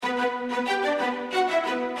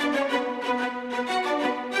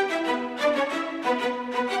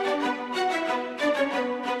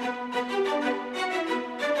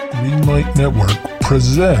Greenlight Network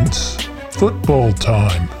presents Football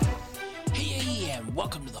Time. Hey, and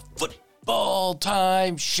welcome to the Football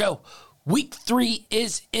Time Show. Week 3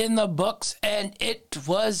 is in the books, and it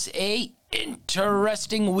was a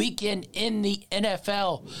interesting weekend in the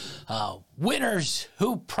NFL. Winners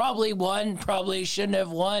who probably won, probably shouldn't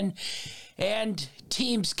have won, and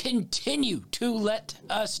teams continue to let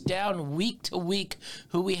us down week to week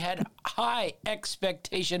who we had high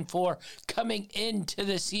expectation for coming into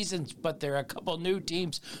the seasons, but there are a couple new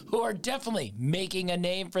teams who are definitely making a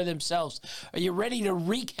name for themselves. Are you ready to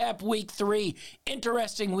recap week 3?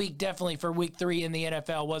 Interesting week definitely for week 3 in the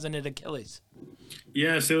NFL, wasn't it, Achilles?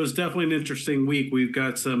 Yes, it was definitely an interesting week. We've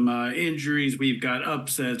got some injuries, we've got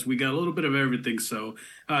upsets, we got a little bit of everything, so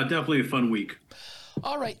definitely a fun week.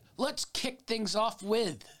 All right, let's kick things off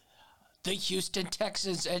with the Houston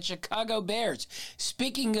Texans and Chicago Bears.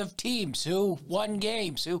 Speaking of teams who won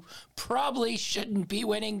games, who probably shouldn't be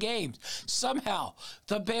winning games, somehow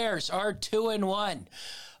the Bears are 2-1.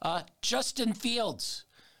 Justin Fields,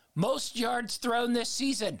 most yards thrown this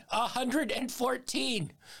season,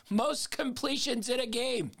 114. Most completions in a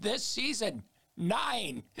game this season,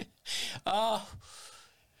 9. How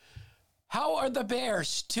are the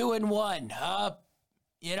Bears 2-1?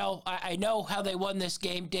 I know how they won this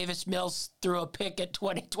game. Davis Mills threw a pick at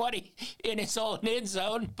 2020 in his own end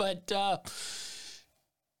zone, but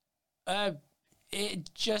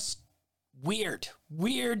it just weird.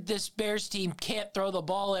 Weird this Bears team can't throw the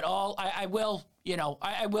ball at all. I will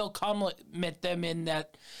compliment them in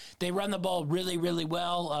that they run the ball really, really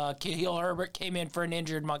well. Khalil Herbert came in for an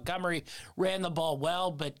injured Montgomery, ran the ball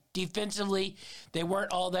well, but defensively, they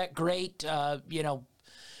weren't all that great.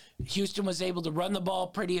 Houston was able to run the ball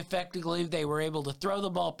pretty effectively. They were able to throw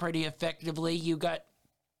the ball pretty effectively. You got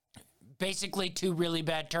basically 2 really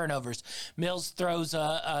bad turnovers. Mills throws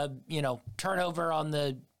a turnover on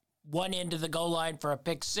the one end of the goal line for a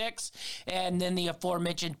pick 6, and then the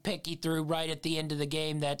aforementioned pick he threw right at the end of the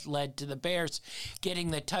game that led to the Bears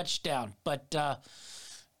getting the touchdown. But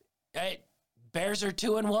Bears are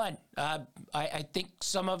 2-1. I think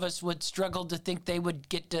some of us would struggle to think they would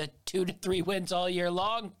get to 2 to 3 wins all year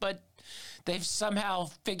long, but they've somehow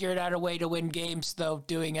figured out a way to win games, though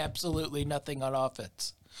doing absolutely nothing on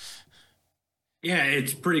offense. Yeah,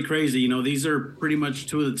 it's pretty crazy. These are pretty much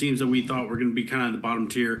 2 of the teams that we thought were going to be kind of the bottom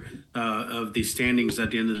tier of the standings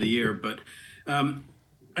at the end of the year. But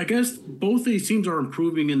I guess both of these teams are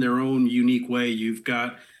improving in their own unique way. You've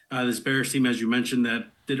got this Bears team, as you mentioned, that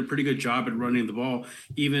did a pretty good job at running the ball,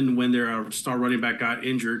 even when their star running back got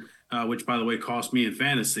injured, which, by the way, cost me in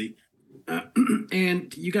fantasy.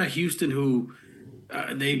 And you got Houston, who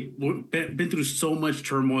they've been through so much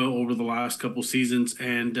turmoil over the last couple seasons,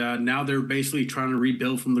 and now they're basically trying to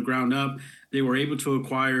rebuild from the ground up. They were able to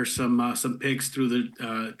acquire some picks through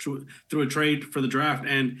a trade for the draft,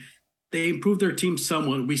 and they improved their team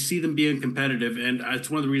somewhat. We see them being competitive, and it's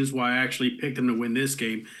one of the reasons why I actually picked them to win this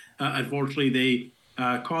game. Unfortunately, they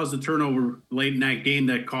caused a turnover late in that game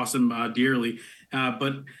that cost them dearly.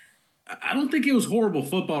 But I don't think it was horrible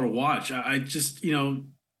football to watch. I just,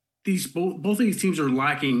 both of these teams are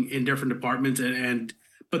lacking in different departments,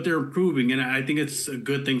 but they're improving, and I think it's a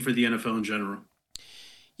good thing for the NFL in general.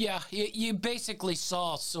 Yeah, you basically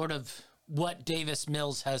saw sort of what Davis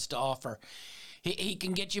Mills has to offer. He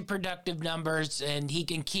can get you productive numbers, and he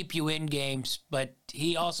can keep you in games, but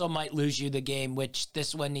he also might lose you the game, which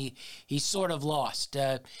this one he sort of lost.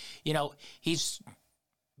 He's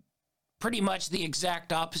pretty much the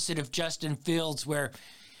exact opposite of Justin Fields, where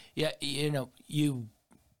you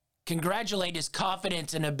congratulate his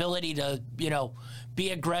confidence and ability to be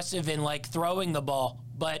aggressive in like throwing the ball,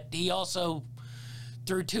 but he also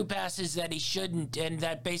threw 2 passes that he shouldn't, and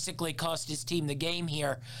that basically cost his team the game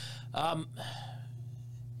here.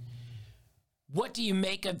 What do you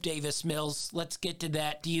make of Davis Mills? Let's get to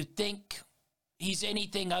that. Do you think he's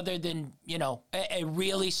anything other than, a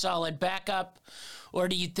really solid backup? Or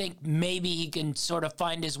do you think maybe he can sort of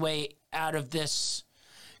find his way out of this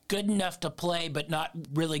good enough to play, but not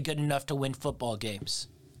really good enough to win football games?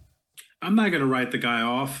 I'm not going to write the guy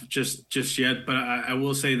off just yet, but I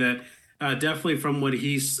will say that definitely from what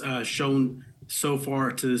he's shown so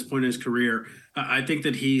far to this point in his career, I think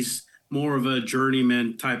that he's more of a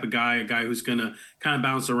journeyman type of guy, a guy who's going to kind of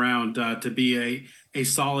bounce around to be a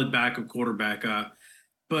solid backup quarterback.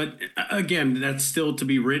 But again, that's still to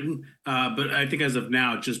be written. But I think as of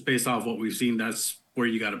now, just based off what we've seen, that's where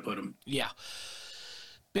you got to put him. Yeah.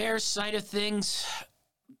 Bears side of things,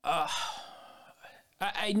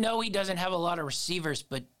 I know he doesn't have a lot of receivers,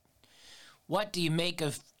 but what do you make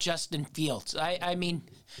of Justin Fields? I mean,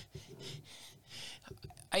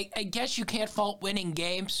 I guess you can't fault winning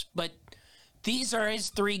games, but these are his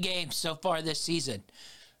 3 games so far this season.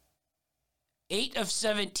 8 of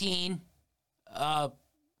 17,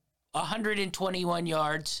 121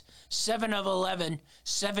 yards, 7 of 11,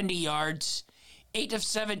 70 yards, 8 of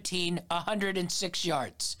 17, 106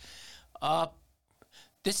 yards.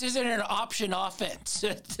 This isn't an option offense.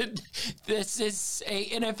 This is a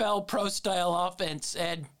NFL pro-style offense,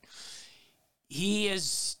 and he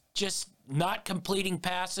is just not completing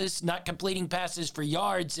passes for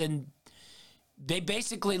yards, and they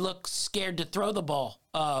basically look scared to throw the ball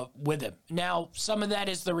with him. Now, some of that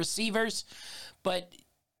is the receivers, but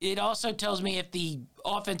it also tells me if the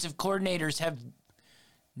offensive coordinators have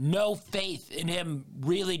no faith in him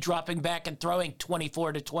really dropping back and throwing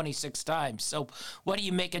 24 to 26 times. So what do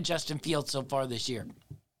you make of Justin Fields so far this year?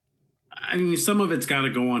 I mean, some of it's got to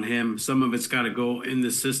go on him. Some of it's got to go in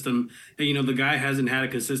the system. And, the guy hasn't had a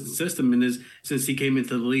consistent system since he came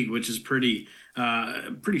into the league, which is pretty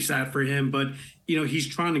sad for him. But, he's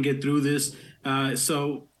trying to get through this.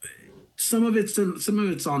 So some of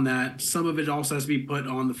it's on that. Some of it also has to be put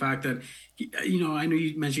on the fact that, I know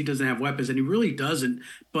you mentioned he doesn't have weapons, and he really doesn't.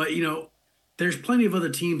 But, there's plenty of other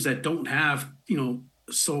teams that don't have,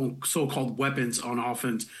 so-called weapons on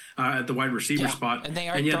offense at the wide receiver spot. And they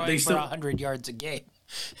are throwing for 100 yards a game.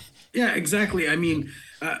 Yeah, exactly. I mean,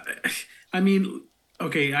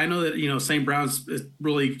 okay, I know that, St. Brown's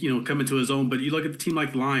really, coming to his own, but you look at the team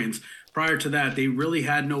like the Lions. Prior to that, they really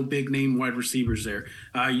had no big-name wide receivers there.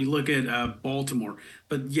 You look at Baltimore,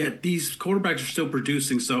 but yet these quarterbacks are still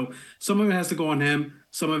producing. So some of it has to go on him.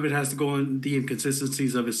 Some of it has to go on the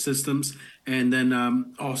inconsistencies of his systems, and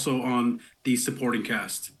then also on the supporting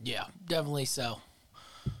cast. Yeah, definitely so.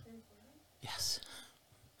 Yes.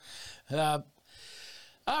 All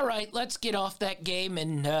right, let's get off that game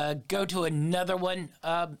and go to another one.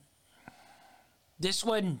 This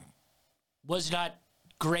one was not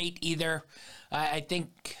great either. I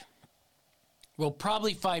think we'll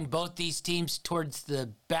probably find both these teams towards the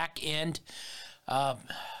back end.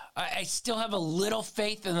 I still have a little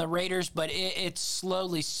faith in the Raiders, but it's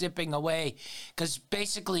slowly sipping away because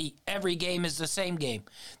basically every game is the same game.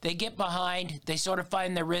 They get behind, they sort of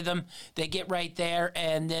find their rhythm, they get right there,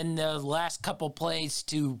 and then the last couple plays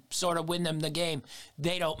to sort of win them the game,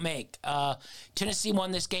 they don't make. Tennessee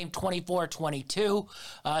won this game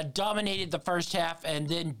 24-22, dominated the first half, and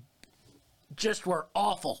then just were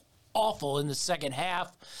awful in the second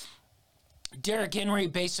half. Derrick Henry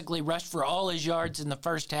basically rushed for all his yards in the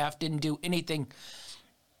first half, didn't do anything.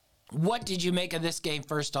 What did you make of this game,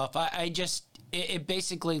 first off? It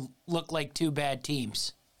basically looked like 2 bad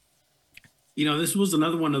teams. This was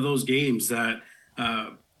another one of those games that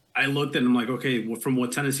I looked at and I'm like, okay, well, from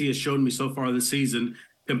what Tennessee has shown me so far this season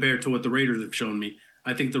compared to what the Raiders have shown me,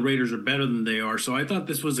 I think the Raiders are better than they are. So I thought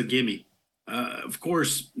this was a gimme. Of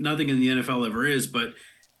course, nothing in the NFL ever is, but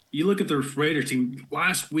you look at the Raiders team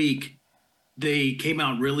last week, they came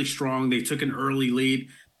out really strong. They took an early lead,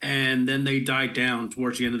 and then they died down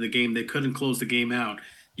towards the end of the game. They couldn't close the game out.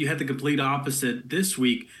 You had the complete opposite this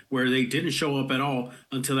week, where they didn't show up at all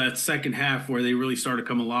until that second half, where they really started to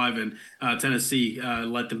come alive, and Tennessee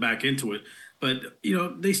let them back into it. But,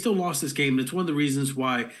 they still lost this game. And it's one of the reasons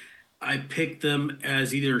why I picked them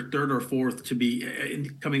as either third or fourth to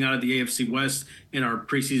be coming out of the AFC West in our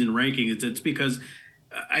preseason ranking. It's because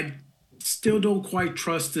I still don't quite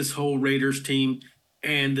trust this whole Raiders team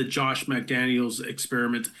and the Josh McDaniels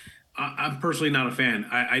experiment. I'm personally not a fan.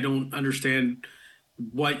 I don't understand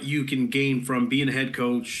what you can gain from being a head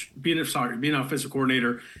coach, being an offensive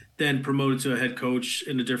coordinator, then promoted to a head coach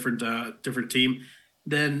in a different team.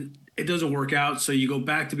 Then it doesn't work out. So you go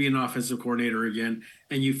back to being an offensive coordinator again,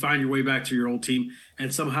 and you find your way back to your old team.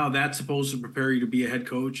 And somehow that's supposed to prepare you to be a head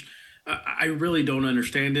coach. I really don't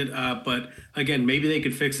understand it, but again, maybe they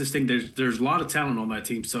could fix this thing. There's a lot of talent on that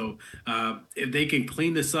team, so if they can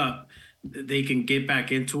clean this up, they can get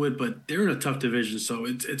back into it. But they're in a tough division, so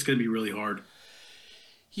it's going to be really hard.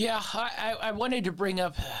 Yeah, I wanted to bring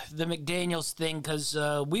up the McDaniels thing because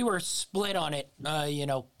we were split on it.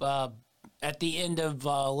 At the end of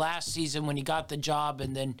last season when he got the job,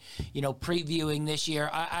 and then previewing this year,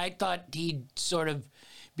 I thought he'd sort of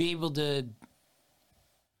be able to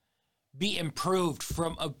be improved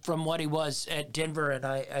from what he was at Denver, and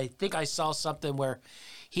I think I saw something where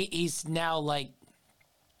he's now like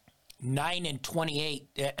 9-28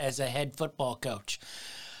 as a head football coach.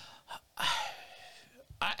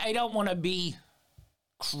 I don't want to be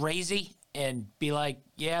crazy and be like,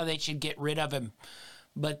 yeah, they should get rid of him,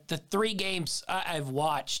 but the 3 games I've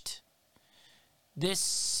watched,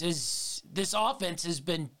 this offense has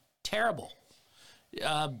been terrible.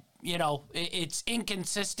 it's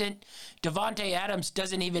inconsistent. Devontae Adams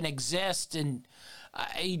doesn't even exist, and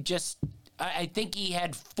I think he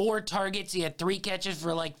had 4 targets. He had 3 catches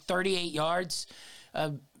for like 38 yards.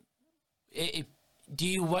 Do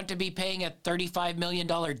you want to be paying a $35 million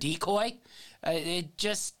decoy?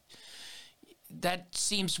 That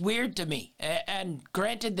seems weird to me. And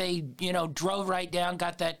granted, they, drove right down,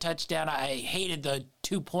 got that touchdown. I hated the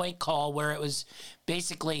 2-point call where it was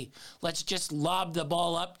basically, let's just lob the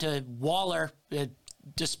ball up to Waller,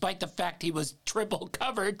 despite the fact he was triple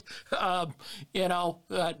covered.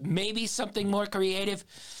 Maybe something more creative.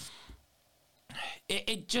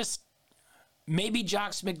 Maybe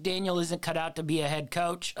Josh McDaniel isn't cut out to be a head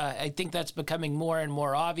coach. I think that's becoming more and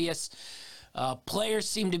more obvious. Players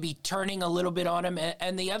seem to be turning a little bit on him.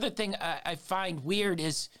 And the other thing I find weird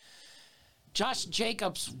is Josh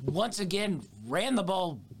Jacobs once again ran the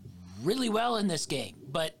ball really well in this game,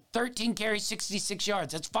 but 13 carries, 66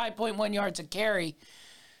 yards. That's 5.1 yards a carry.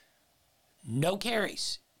 No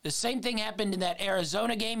carries. The same thing happened in that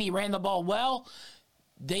Arizona game. He ran the ball well.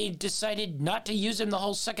 They decided not to use him the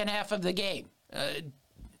whole second half of the game.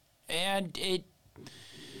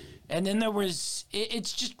 And then there was,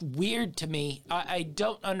 it's just weird to me. I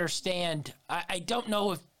don't understand. I don't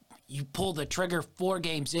know if you pull the trigger 4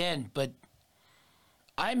 games in, but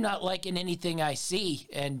I'm not liking anything I see.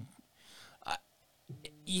 And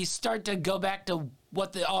you start to go back to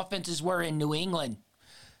what the offenses were in New England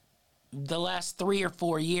the last 3 or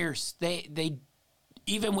 4 years. They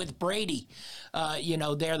even with Brady,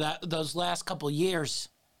 those last couple years,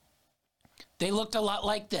 they looked a lot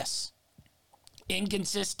like this.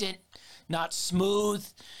 Inconsistent, not smooth.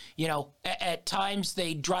 At times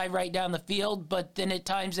they drive right down the field, but then at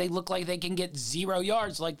times they look like they can get 0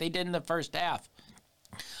 yards like they did in the first half.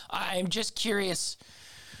 I'm just curious,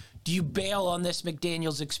 do you bail on this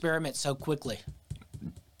McDaniels experiment so quickly?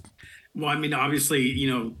 Well, I mean, obviously,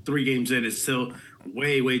 3 games in, it's still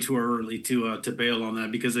way, way too early to bail on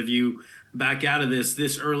that, because if you back out of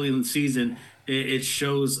this early in the season, it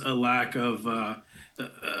shows a lack of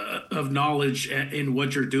knowledge in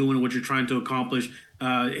what you're doing, what you're trying to accomplish.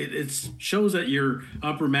 It shows that your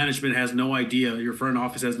upper management has no idea, your front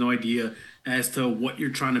office has no idea as to what you're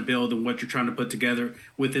trying to build and what you're trying to put together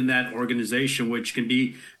within that organization, which can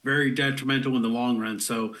be very detrimental in the long run.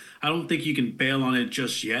 So I don't think you can bail on it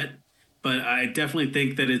just yet, but I definitely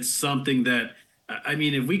think that it's something that, I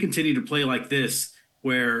mean, if we continue to play like this,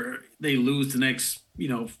 where they lose the next,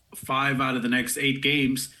 5 out of the next 8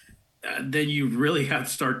 games, then you really have to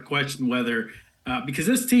start questioning whether, because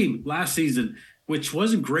this team last season, which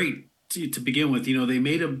wasn't great to begin with, they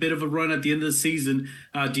made a bit of a run at the end of the season,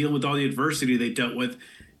 dealing with all the adversity they dealt with,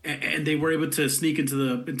 and they were able to sneak into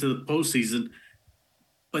the postseason.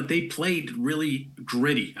 But they played really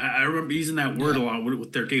gritty. I remember using that word a lot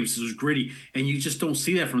with their games. It was gritty, and you just don't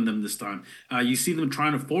see that from them this time. You see them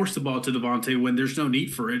trying to force the ball to Devontae when there's no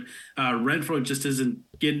need for it. Renfrow just isn't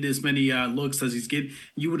getting as many looks as he's getting.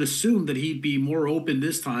 You would assume that he'd be more open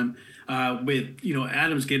this time with,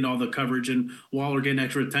 Adams getting all the coverage and Waller getting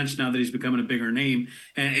extra attention now that he's becoming a bigger name.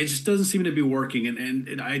 And it just doesn't seem to be working,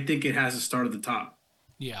 and I think it has to start at the top.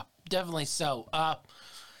 Yeah, definitely so.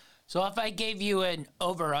 So if I gave you an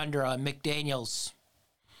over-under on McDaniels,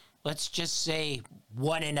 let's just say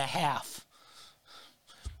 1.5,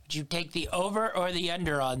 would you take the over or the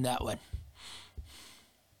under on that one?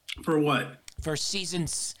 For what? For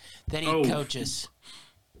seasons that he coaches.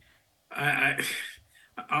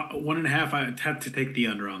 1.5, I'd have to take the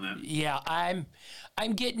under on that. Yeah, I'm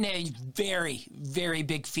getting a very, very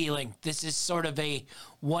big feeling. This is sort of a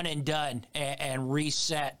one and done and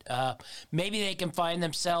reset. Maybe they can find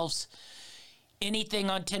themselves.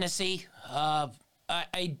 Anything on Tennessee?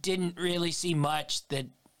 I didn't really see much that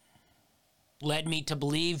led me to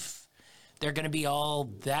believe they're going to be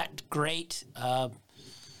all that great.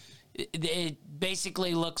 It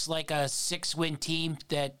basically looks like a 6-win team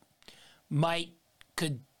that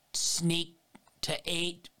could sneak to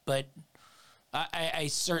 8, but I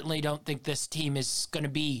certainly don't think this team is going to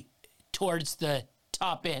be towards the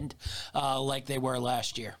top end like they were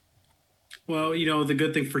last year. Well, the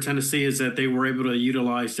good thing for Tennessee is that they were able to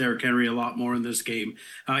utilize Derrick Henry a lot more in this game,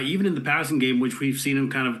 even in the passing game, which we've seen him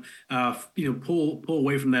kind of, pull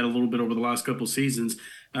away from that a little bit over the last couple of seasons.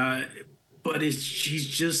 But he's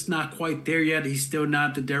just not quite there yet. He's still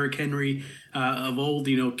not the Derrick Henry of old,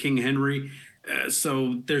 King Henry.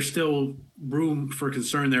 So there's still room for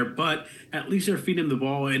concern there, but at least they're feeding him the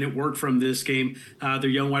ball, and it worked from this game. Their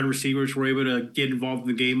young wide receivers were able to get involved in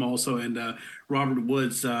the game also, and Robert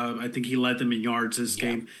Woods, I think he led them in yards this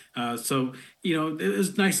game. So, it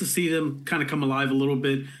was nice to see them kind of come alive a little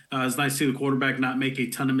bit. It's nice to see the quarterback not make a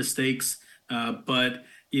ton of mistakes, but,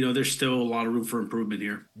 there's still a lot of room for improvement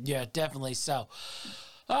here. Yeah, definitely so.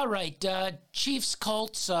 All right, Chiefs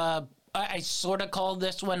Colts. I sort of called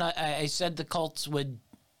this one. I said the Colts would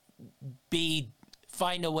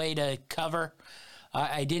find a way to cover.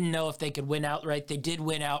 I didn't know if they could win outright. They did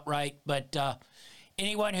win outright, but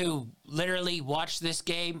anyone who literally watched this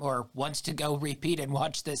game or wants to go repeat and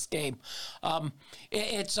watch this game,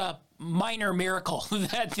 it's a minor miracle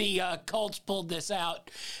that the Colts pulled this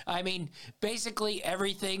out. I mean, basically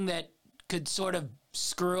everything that could sort of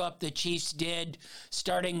screw up the Chiefs did,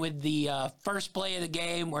 starting with the first play of the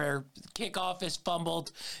game where kickoff is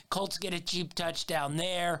fumbled. Colts get a cheap touchdown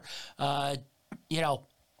there. I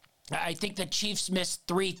think the Chiefs missed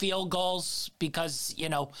 3 field goals because,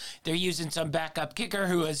 they're using some backup kicker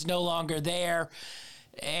who is no longer there.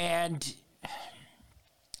 And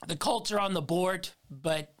the Colts are on the board,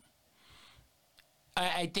 but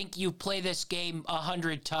I think you play this game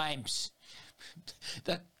 100 times.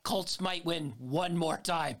 The Colts might win one more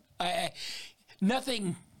time.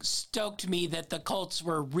 Nothing stoked me that the Colts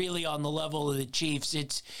were really on the level of the Chiefs.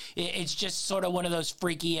 It's just sort of one of those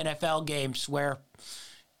freaky NFL games where,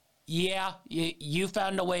 you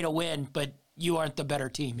found a way to win, but you aren't the better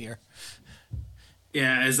team here.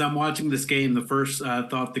 Yeah, as I'm watching this game, the first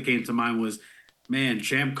thought that came to mind was, man,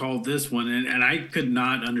 Champ called this one, and I could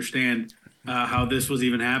not understand how this was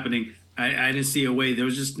even happening. I didn't see a way. There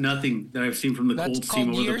was just nothing that I've seen from the Colts team.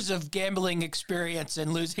 That's called years of gambling experience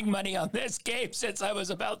and losing money on this game since I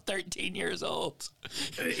was about 13 years old.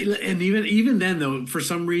 And even then, though, for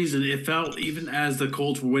some reason, it felt, even as the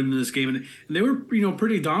Colts were winning this game, and they were,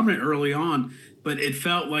 pretty dominant early on, but it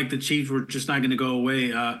felt like the Chiefs were just not going to go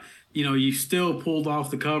away. You still pulled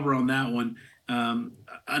off the cover on that one.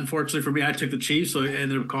 Unfortunately for me, I took the Chiefs, so it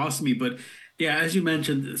ended up costing me. But yeah, as you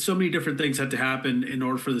mentioned, so many different things had to happen in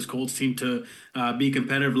order for this Colts team to be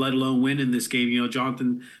competitive, let alone win in this game.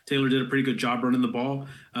 Jonathan Taylor did a pretty good job running the ball.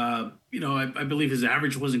 I believe his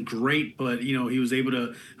average wasn't great, but, he was able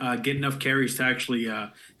to get enough carries to actually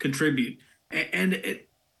contribute.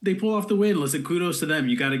 They pull off the win. Listen, kudos to them.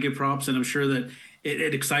 You got to give props, and I'm sure that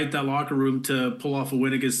it excites that locker room to pull off a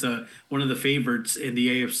win against one of the favorites in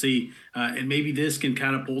the AFC. And maybe this can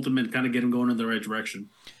catapult them and kind of get them going in the right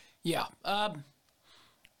direction. Yeah.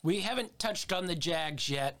 We haven't touched on the Jags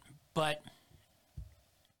yet, but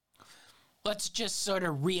let's just sort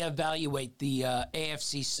of reevaluate the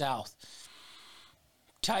AFC South.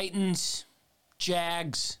 Titans,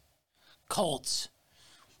 Jags, Colts.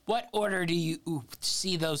 What order do you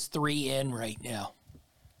see those 3 in right now?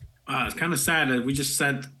 It's kind of sad that we just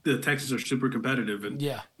said the Texans are super competitive and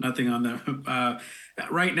nothing on them.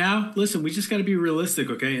 Right now, listen, we just got to be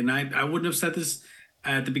realistic, okay? And I wouldn't have said this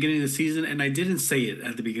at the beginning of the season, and I didn't say it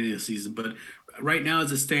at the beginning of the season, but right now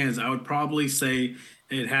as it stands, I would probably say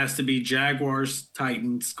it has to be Jaguars,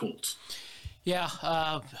 Titans, Colts. Yeah,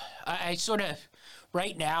 I sort of,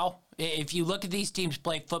 right now, if you look at these teams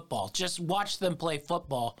play football, just watch them play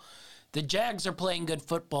football. The Jags are playing good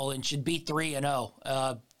football and should be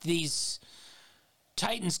 3-0. These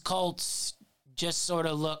Titans, Colts just sort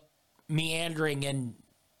of look meandering and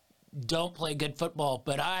don't play good football,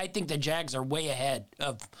 but I think the Jags are way ahead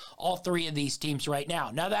of all 3 of these teams right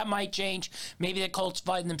now. Now, that might change. Maybe the Colts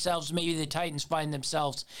find themselves, maybe the Titans find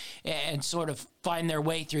themselves and sort of find their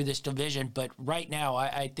way through this division, but right now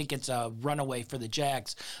I think it's a runaway for the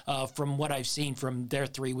Jags from what I've seen from their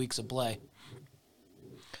 3 weeks of play.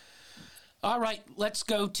 All right, let's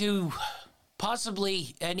go to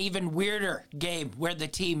possibly an even weirder game where the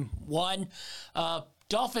team won.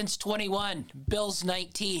 Dolphins 21, Bills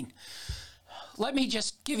 19. Let me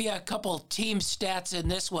just give you a couple team stats in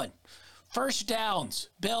this one. First downs,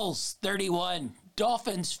 Bills 31,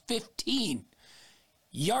 Dolphins 15.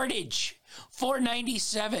 Yardage,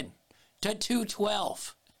 497 to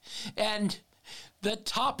 212. And the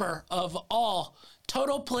topper of all,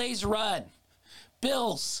 total plays run,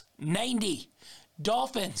 Bills 90,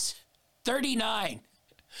 Dolphins 39.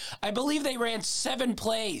 I believe they ran 7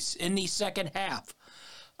 plays in the second half.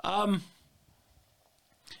 I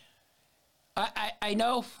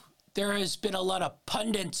know there has been a lot of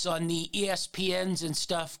pundits on the ESPNs and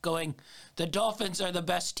stuff going, the Dolphins are the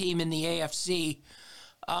best team in the AFC.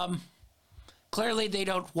 Clearly they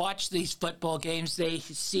don't watch these football games. They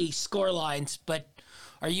see score lines, but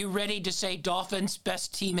are you ready to say Dolphins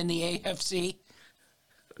best team in the AFC?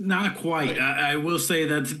 Not quite. I will say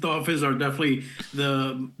that the Dolphins are definitely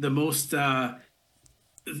the most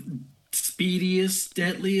speediest,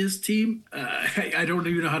 deadliest team. I don't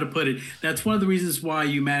even know how to put it. That's one of the reasons why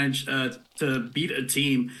you manage to beat a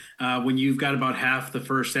team when you've got about half the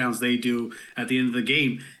first downs they do at the end of the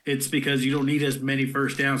game. It's because you don't need as many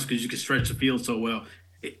first downs because you can stretch the field so well.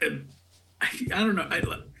 I don't know.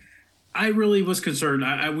 I really was concerned.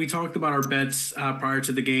 We talked about our bets prior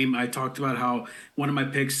to the game. I talked about how one of my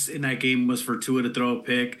picks in that game was for Tua to throw a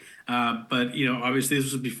pick. But, obviously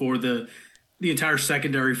this was before the entire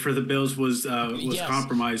secondary for the Bills was yes.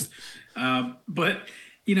 compromised. But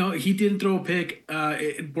he didn't throw a pick.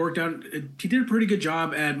 It worked out. He did a pretty good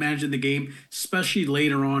job at managing the game, especially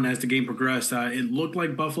later on as the game progressed. It looked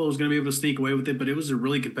like Buffalo was going to be able to sneak away with it, but it was a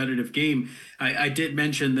really competitive game. I did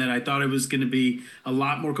mention that I thought it was going to be a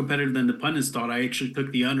lot more competitive than the pundits thought. I actually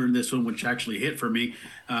took the under in this one, which actually hit for me.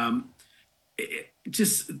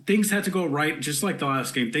 Just things had to go right, just like the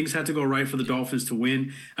last game. Things had to go right for the Dolphins to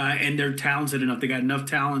win, and they're talented enough. They got enough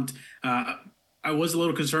talent. I was a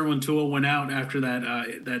little concerned when Tua went out after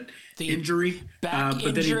that injury, back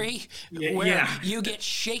injury, where you get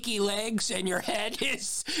shaky legs and your head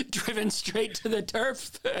is driven straight to the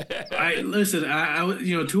turf.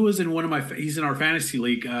 Tua's in he's in our fantasy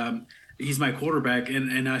league. He's my quarterback,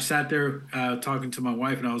 and I sat there talking to my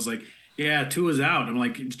wife, and I was like, "Yeah, Tua's out." I'm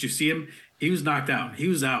like, "Did you see him? He was knocked out. He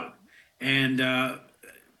was out." And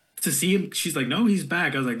to see him, she's like, "No, he's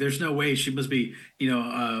back." I was like, "There's no way. She must be,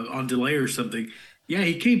 on delay or something." Yeah,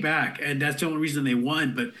 he came back, and that's the only reason they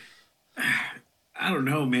won. But I don't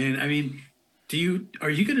know, man. I mean, are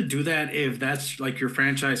you going to do that if that's like your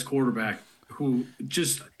franchise quarterback who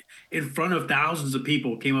just in front of thousands of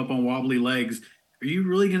people came up on wobbly legs? Are you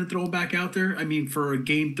really going to throw him back out there? I mean, for a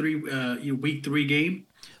week 3 game?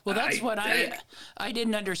 Well, that's what I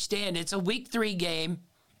didn't understand. It's a week 3 game.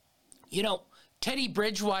 Teddy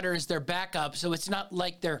Bridgewater is their backup, so it's not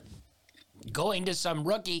like they're going to some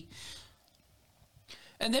rookie.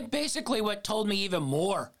 And then basically what told me even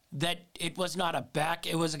more that it was not a back,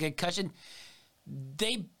 it was a concussion,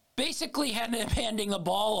 they basically had him handing the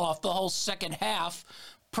ball off the whole second half,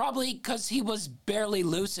 probably because he was barely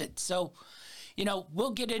lucid. So,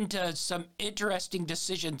 we'll get into some interesting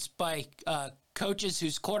decisions by coaches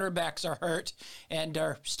whose quarterbacks are hurt and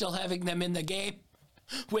are still having them in the game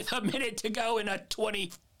with a minute to go in a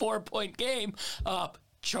 24-point game.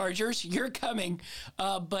 Chargers, you're coming.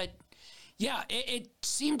 But yeah, it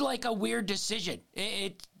seemed like a weird decision.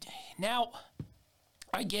 Now,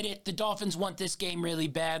 I get it. The Dolphins want this game really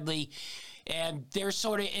badly, and they're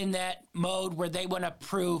sort of in that mode where they want to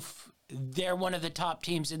prove they're one of the top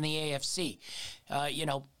teams in the AFC.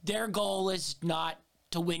 Their goal is not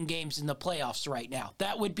to win games in the playoffs right now.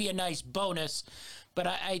 That would be a nice bonus, but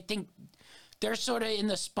I think they're sort of in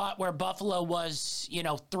the spot where Buffalo was,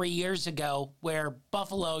 3 years ago, where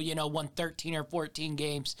Buffalo, won 13 or 14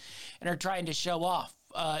 games and are trying to show off,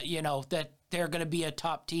 that they're going to be a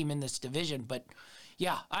top team in this division. But,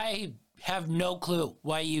 yeah, I have no clue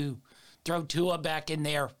why you throw Tua back in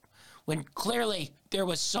there when clearly there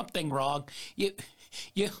was something wrong. You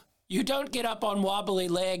don't get up on wobbly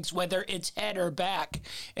legs, whether it's head or back,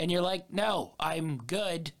 and you're like, no, I'm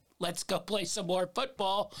good. Let's go play some more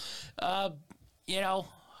football.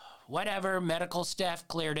 Whatever. Medical staff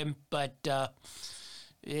cleared him, but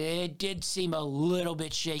it did seem a little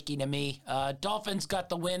bit shaky to me. Dolphins got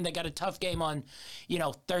the win. They got a tough game on,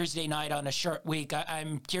 Thursday night on a short week.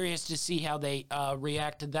 I'm curious to see how they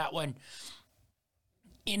react to that one.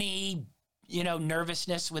 Any,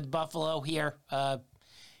 nervousness with Buffalo here?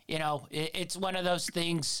 It's one of those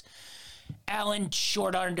things. Allen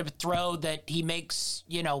short-armed a throw that he makes,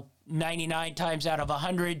 99 times out of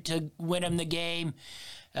 100 to win him the game.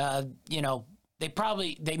 They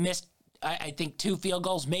missed, I think, 2 field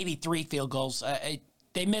goals, maybe 3 field goals.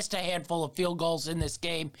 They missed a handful of field goals in this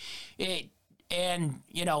game. I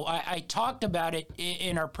talked about it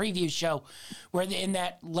in our preview show where in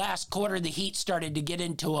that last quarter, the Heat started to get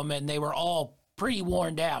into them and they were all pretty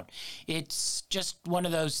worn down. It's just one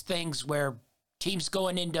of those things where teams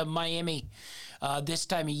going into Miami this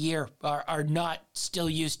time of year are not still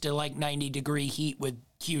used to like 90-degree heat with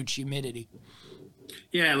huge humidity.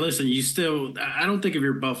 Yeah, listen, I don't think if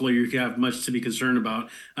you're Buffalo, you have much to be concerned about.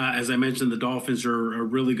 As I mentioned, the Dolphins are a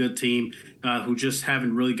really good team who just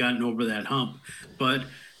haven't really gotten over that hump. But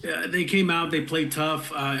they came out, they played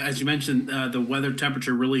tough. As you mentioned, the weather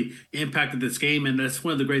temperature really impacted this game. And that's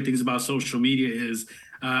one of the great things about social media is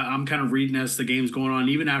I'm kind of reading as the game's going on,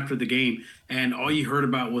 even after the game, and all you heard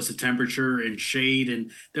about was the temperature and shade,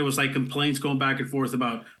 and there was like complaints going back and forth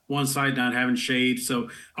about one side not having shade. So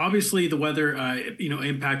obviously the weather,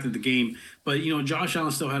 impacted the game. But Josh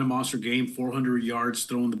Allen still had a monster game, 400 yards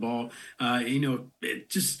throwing the ball. It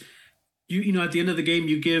just at the end of the game,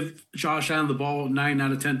 you give Josh Allen the ball 9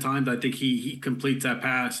 out of 10 times. I think he completes that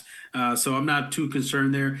pass. So I'm not too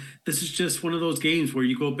concerned there. This is just one of those games where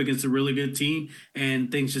you go up against a really good team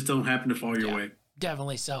and things just don't happen to fall your way.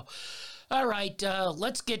 Definitely so. All right,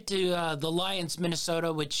 let's get to the Lions,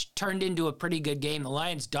 Minnesota, which turned into a pretty good game. The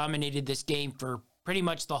Lions dominated this game for pretty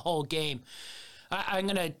much the whole game. I'm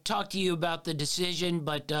going to talk to you about the decision,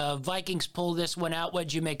 but Vikings pull this one out. What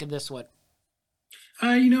did you make of this one?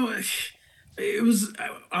 It was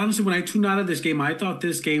honestly, when I tuned out of this game, I thought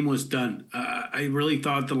this game was done. I really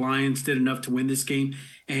thought the Lions did enough to win this game,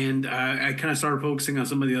 and I kind of started focusing on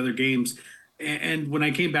some of the other games. And when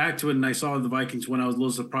I came back to it and I saw the Vikings win, I was a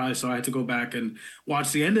little surprised. So I had to go back and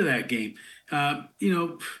watch the end of that game.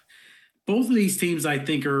 Both of these teams, I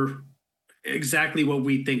think, are exactly what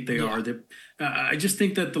we think they are. I just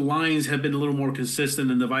think that the Lions have been a little more consistent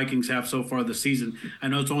than the Vikings have so far this season. I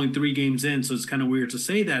know it's only 3 games in, so it's kind of weird to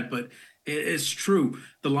say that, but it's true.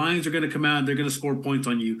 The Lions are going to come out and they're going to score points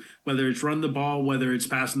on you, whether it's run the ball, whether it's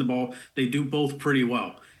passing the ball. They do both pretty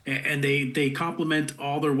well. And they complement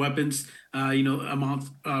all their weapons.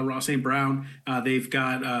 Ross St. Brown. They've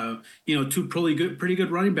got 2 pretty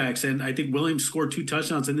good running backs, and I think Williams scored 2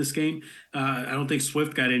 touchdowns in this game. I don't think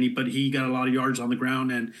Swift got any, but he got a lot of yards on the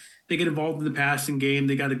ground, and they get involved in the passing game.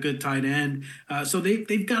 They got a good tight end, so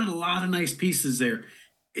they've got a lot of nice pieces there.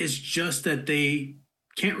 It's just that they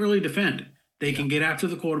can't really defend. They can get after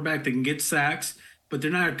the quarterback. They can get sacks, but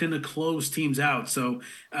they're not going to close teams out. So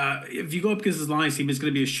if you go up against this Lions team, it's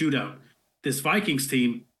going to be a shootout. This Vikings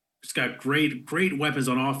team has got great weapons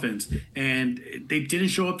on offense, and they didn't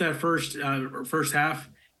show up that first half,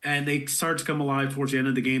 and they started to come alive towards the end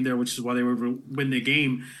of the game there, which is why they were able to win the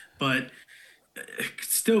game. But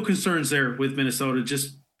still concerns there with Minnesota,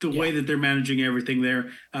 just the way that they're managing everything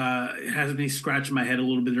there. It has me scratching my head a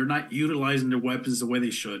little bit. They're not utilizing their weapons the way they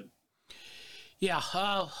should. Yeah,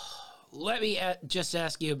 let me just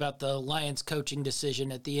ask you about the Lions coaching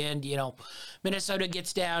decision at the end. Minnesota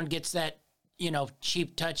gets down, gets that,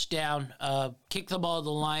 cheap touchdown, kick the ball to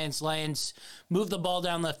the Lions. Lions move the ball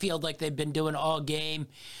down the field like they've been doing all game.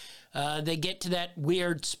 They get to that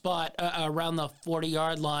weird spot around the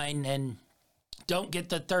 40-yard line and don't get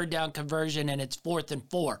the third down conversion, and it's 4th and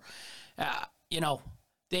 4.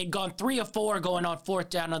 They'd gone 3 of 4 going on 4th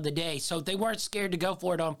down of the day, so they weren't scared to go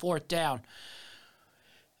for it on 4th down.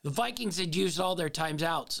 The Vikings had used all their times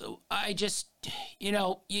out. So I just,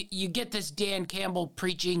 you get this Dan Campbell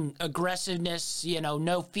preaching aggressiveness,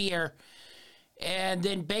 no fear. And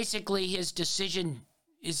then basically his decision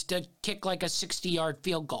is to kick like a 60-yard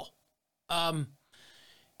field goal.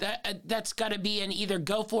 That's got to be an either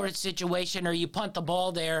go for it situation or you punt the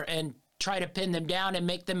ball there and try to pin them down and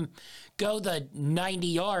make them go the 90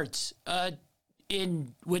 yards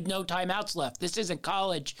with no timeouts left. This isn't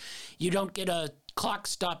college. You don't get a clock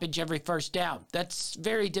stoppage every first down. That's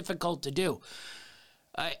very difficult to do.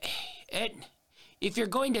 And if you're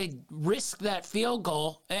going to risk that field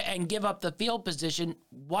goal and give up the field position,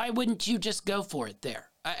 why wouldn't you just go for it there?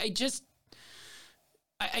 I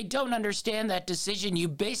don't understand that decision. You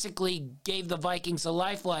basically gave the Vikings a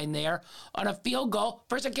lifeline there on a field goal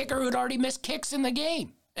versus a kicker who had already missed kicks in the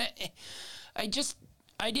game. I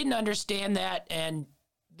didn't understand that, and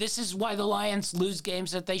this is why the Lions lose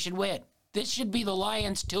games that they should win. This should be the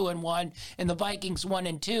Lions 2-1 and the Vikings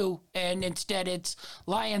 1-2, and instead it's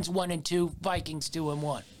Lions 1-2, Vikings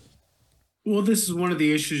 2-1. Well, this is one of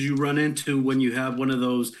the issues you run into when you have one of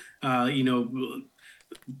those,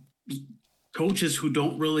 coaches who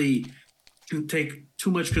don't really take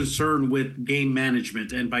too much concern with game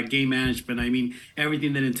management. And by game management, I mean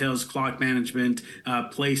everything that entails clock management,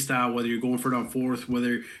 play style, whether you're going for it on 4th,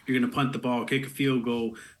 whether you're going to punt the ball, kick a field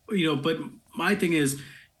goal, But my thing is,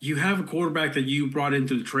 you have a quarterback that you brought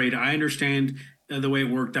into the trade. I understand the way it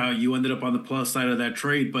worked out. You ended up on the plus side of that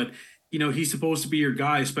trade, but he's supposed to be your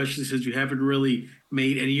guy, especially since you haven't really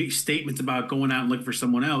made any statements about going out and looking for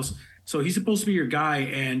someone else. So he's supposed to be your guy,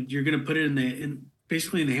 and you're going to put it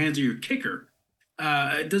basically in the hands of your kicker.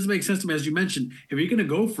 It doesn't make sense to me, as you mentioned. If you're going to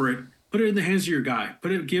go for it, put it in the hands of your guy.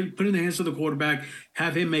 Put it in the hands of the quarterback.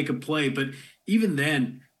 Have him make a play. But even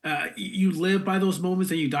then, you live by those moments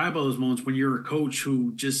and you die by those moments when you're a coach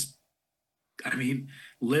who just,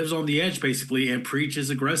 lives on the edge basically and preaches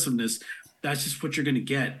aggressiveness. That's just what you're going to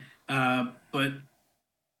get. But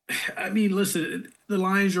listen, the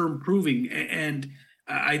Lions are improving, and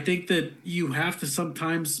I think that you have to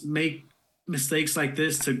sometimes make mistakes like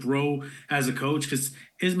this to grow as a coach, because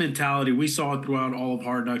his mentality, we saw it throughout all of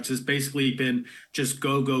Hard Knocks, has basically been just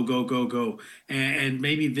go, go, go, go, go. And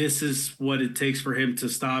maybe this is what it takes for him to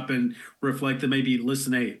stop and reflect, and maybe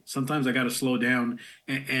listen, hey, sometimes I got to slow down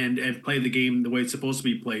and play the game the way it's supposed to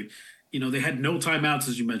be played. They had no timeouts,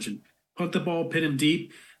 as you mentioned. Punt the ball, pin him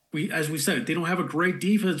deep. As we said, they don't have a great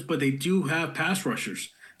defense, but they do have pass rushers.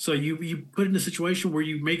 So you put in a situation where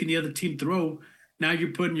you're making the other team throw. Now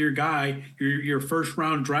you're putting your guy, your first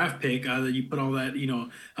round draft pick that you put all that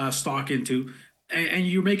stock into, and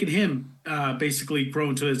you're making him basically grow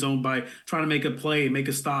into his own by trying to make a play, make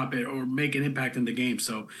a stop, or make an impact in the game.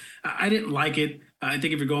 So I didn't like it. I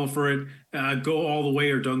think if you're going for it, go all the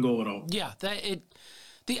way or don't go at all. Yeah,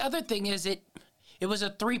 the other thing is it was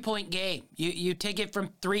a 3-point game. You take it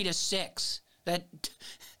from 3 to 6. That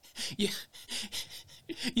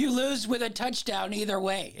you lose with a touchdown either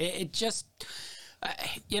way. It just.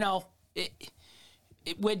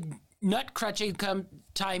 When nut crunching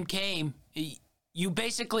time came, you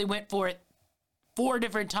basically went for it 4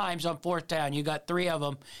 different times on 4th down. You got 3 of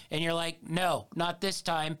them, and you're like, no, not this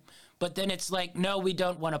time. But then it's like, no, we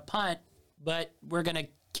don't want to punt, but we're going to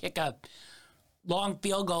kick a long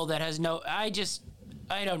field goal that has no. I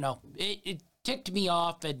don't know. It ticked me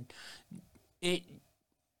off, and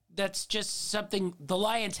that's just something. The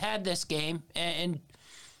Lions had this game, and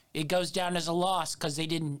it goes down as a loss because they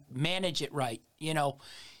didn't manage it right.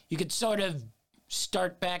 You could sort of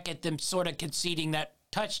start back at them sort of conceding that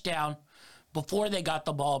touchdown before they got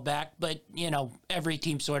the ball back. But, every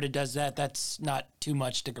team sort of does that. That's not too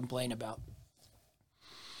much to complain about.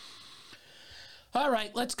 All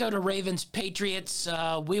right, let's go to Ravens Patriots.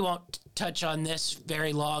 We won't touch on this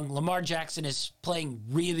very long. Lamar Jackson is playing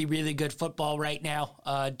really, really good football right now.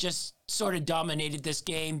 Just sort of dominated this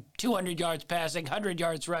game. 200 yards passing, 100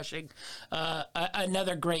 yards rushing.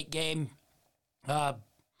 Another great game.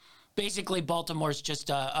 Basically, Baltimore's just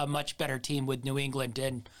a much better team with New England.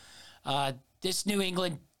 And this New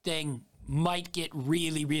England thing might get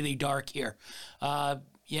really, really dark here.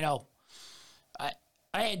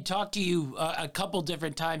 I had talked to you a couple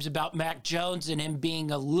different times about Mac Jones and him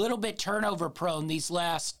being a little bit turnover prone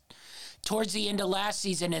towards the end of last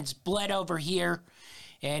season. It's bled over here,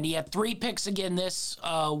 and he had 3 picks again this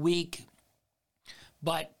week,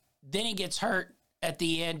 but then he gets hurt at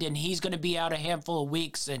the end, and he's going to be out a handful of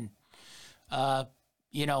weeks. And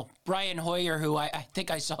Brian Hoyer, who I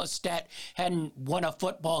think I saw a stat, hadn't won a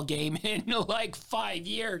football game in like 5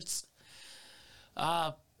 years.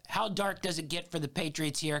 How dark does it get for the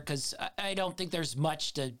Patriots here? Because I don't think there's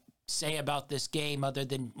much to say about this game other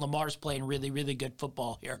than Lamar's playing really, really good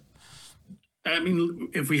football here. I mean,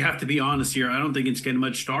 if we have to be honest here, I don't think it's getting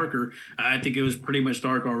much darker. I think it was pretty much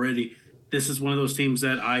dark already. This is one of those teams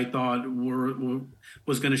that I thought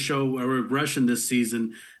was going to show a regression this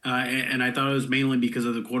season, and I thought it was mainly because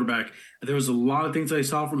of the quarterback. There was a lot of things I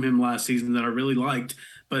saw from him last season that I really liked,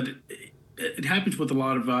 but it happens with a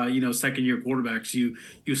lot of second-year quarterbacks. You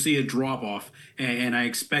see a drop-off, and I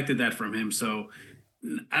expected that from him. So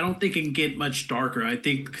I don't think it can get much darker. I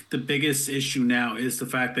think the biggest issue now is the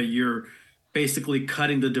fact that you're basically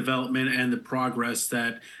cutting the development and the progress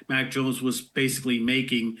that Mac Jones was basically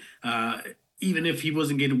making. Even if he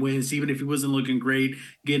wasn't getting wins, even if he wasn't looking great,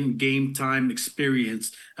 getting game time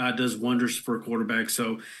experience does wonders for a quarterback.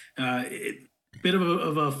 So bit of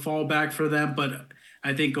a fallback for them, but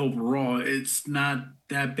I think overall it's not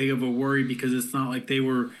that big of a worry because it's not like they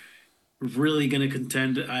were really going to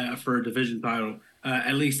contend for a division title,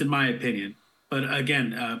 at least in my opinion. But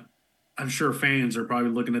again, I'm sure fans are probably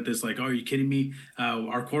looking at this like, oh, are you kidding me?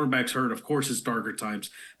 Our quarterback's hurt. Of course it's darker times.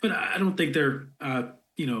 But I don't think they're,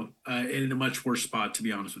 in a much worse spot, to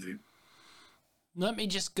be honest with you. Let me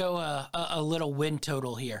just go a little win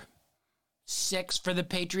total here. 6 for the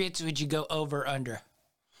Patriots. Would you go over or under?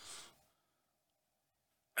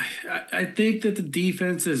 I think that the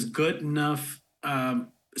defense is good enough,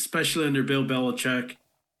 especially under Bill Belichick,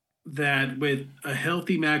 that with a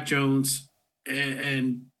healthy Mac Jones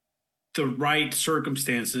and the right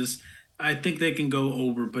circumstances, I think they can go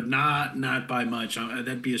over, but not by much.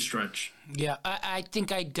 That'd be a stretch. Yeah, I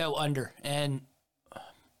think I'd go under, and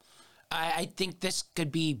I think this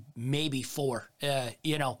could be maybe 4.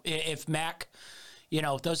 If Mac,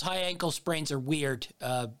 those high ankle sprains are weird.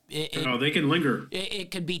 They can linger.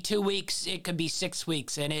 It could be 2 weeks. It could be 6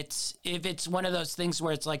 weeks, and if it's one of those things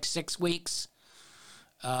where it's like 6 weeks,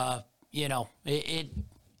 it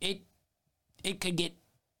could get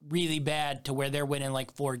really bad to where they're winning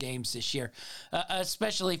like 4 games this year,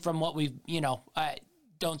 especially from what we've,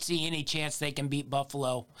 don't see any chance they can beat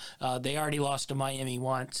Buffalo. They already lost to Miami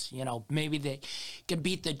once. Maybe they can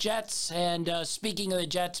beat the Jets. And speaking of the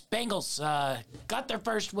Jets, Bengals got their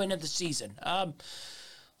first win of the season.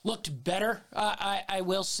 Looked better, I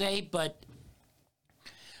will say, but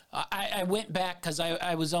I went back because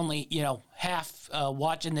I was only, half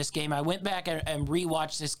watching this game. I went back and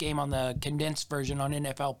rewatched this game on the condensed version on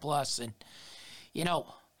NFL Plus, and,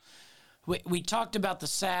 we talked about the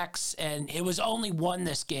sacks, and it was only one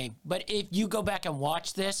this game. But if you go back and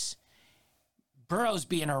watch this, Burrow's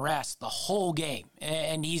being harassed the whole game.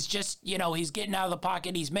 And he's just, he's getting out of the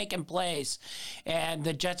pocket. He's making plays. And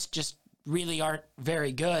the Jets just really aren't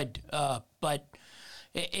very good. But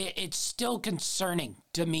it's still concerning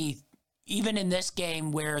to me, even in this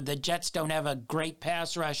game where the Jets don't have a great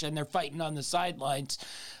pass rush and they're fighting on the sidelines,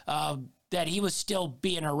 that he was still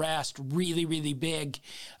being harassed really, really big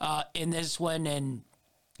in this one. And,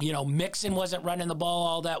 Mixon wasn't running the ball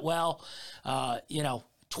all that well.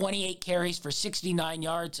 28 carries for 69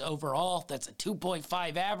 yards overall. That's a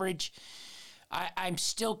 2.5 average. I'm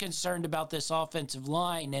still concerned about this offensive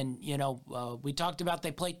line. And, we talked about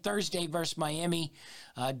they played Thursday versus Miami.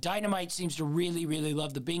 Dynamite seems to really, really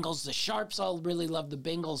love the Bengals. The Sharps all really love the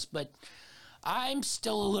Bengals, but I'm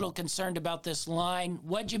still a little concerned about this line.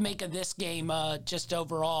 What'd you make of this game just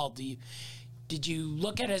overall? Did you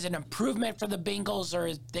look at it as an improvement for the Bengals,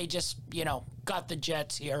 or they just, got the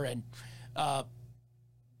Jets here and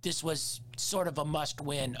this was sort of a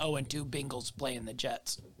must-win 0-2 Bengals playing the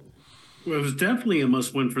Jets? Well, it was definitely a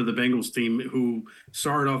must-win for the Bengals team, who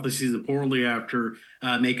started off the season poorly after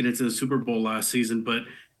making it to the Super Bowl last season, but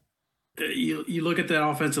you look at that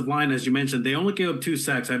offensive line, as you mentioned, they only gave up 2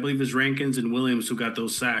 sacks. I believe it was Rankins and Williams who got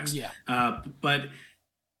those sacks. Yeah. But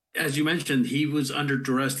as you mentioned, he was under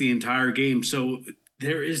duress the entire game. So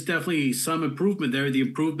there is definitely some improvement there. The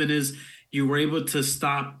improvement is you were able to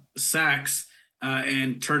stop sacks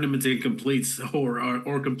and turn them into incompletes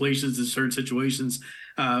or completions in certain situations.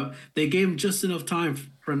 They gave him just enough time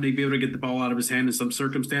for him to be able to get the ball out of his hand in some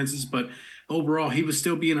circumstances. But overall, he was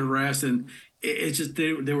still being harassed, and it's just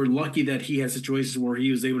they were lucky that he had situations where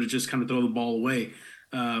he was able to just kind of throw the ball away.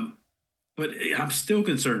 But I'm still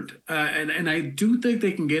concerned, and I do think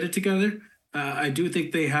they can get it together. I do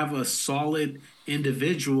think they have a solid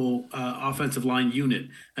individual offensive line unit.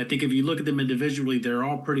 I think if you look at them individually, they're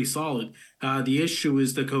all pretty solid. The issue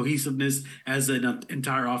is the cohesiveness as an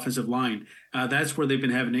entire offensive line. That's where they've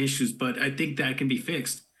been having issues, but I think that can be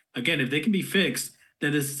fixed. Again, if they can be fixed,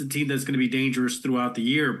 then this is a team that's going to be dangerous throughout the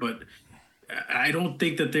year, but I don't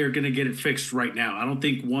think that they're going to get it fixed right now. I don't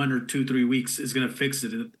think 1 or 2, 3 weeks is going to fix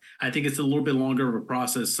it. I think it's a little bit longer of a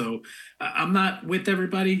process. So I'm not with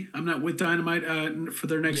everybody. I'm not with Dynamite for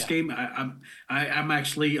their next game. I'm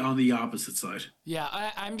actually on the opposite side. Yeah,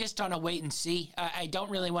 I'm just on a wait and see. I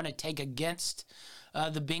don't really want to take against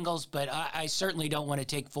the Bengals, but I certainly don't want to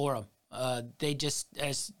take for them. They just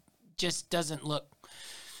doesn't look.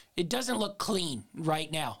 It doesn't look clean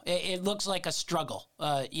right now. It looks like a struggle.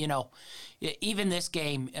 Even this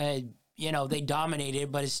game, they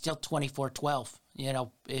dominated, but it's still 24-12.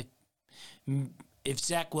 If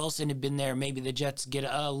Zach Wilson had been there, maybe the Jets get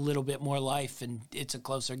a little bit more life, and it's a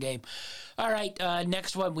closer game. All right,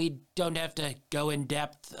 next one, we don't have to go in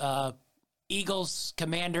depth. Eagles,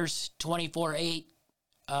 Commanders, 24-8,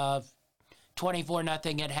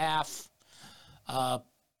 24-0 at half.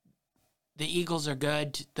 The Eagles are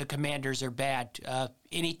good. The Commanders are bad.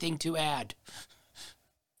 Anything to add?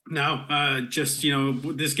 No, just,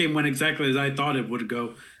 this game went exactly as I thought it would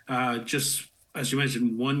go. Just as you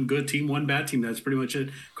mentioned, one good team, one bad team. That's pretty much it.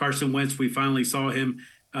 Carson Wentz, we finally saw him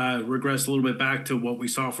regress a little bit back to what we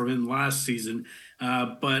saw from him last season.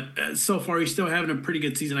 But so far, he's still having a pretty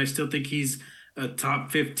good season. I still think he's a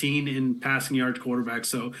top 15 in passing yards quarterback.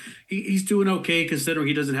 So he's doing okay considering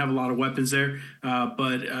he doesn't have a lot of weapons there.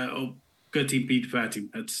 But good team beat bad team.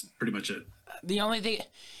 That's pretty much it. The only thing,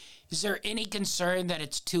 is there any concern that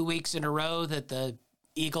it's 2 weeks in a row that the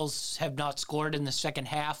Eagles have not scored in the second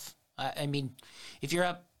half? I mean, if you're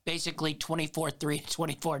up basically 24-3,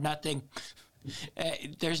 24-0,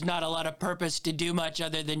 there's not a lot of purpose to do much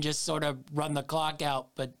other than just sort of run the clock out.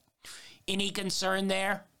 But any concern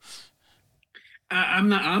there? I'm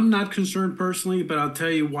not concerned personally, but I'll tell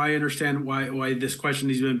you why I understand why this question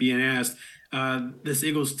is even being asked. This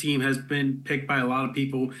Eagles team has been picked by a lot of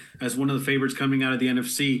people as one of the favorites coming out of the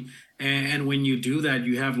NFC. And when you do that,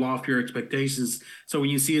 you have loftier expectations. So when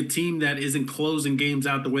you see a team that isn't closing games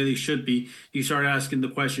out the way they should be, you start asking the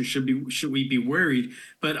question, should we be worried?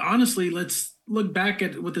 But honestly, let's look back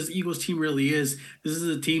at what this Eagles team really is. This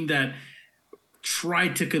is a team that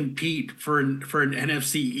tried to compete for an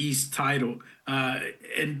NFC East title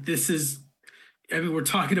And this is, I mean, we're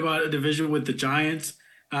talking about a division with the Giants,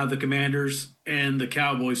 the Commanders, and the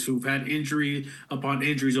Cowboys, who've had injury upon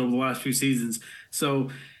injuries over the last few seasons. So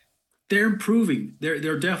they're improving.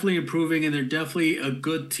 They're definitely improving, and they're definitely a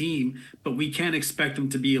good team. But we can't expect them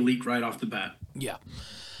to be elite right off the bat. Yeah.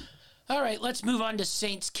 All right, let's move on to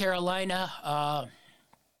Saints Carolina.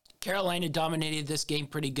 Carolina dominated this game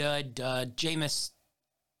pretty good. Jameis,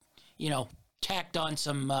 tacked on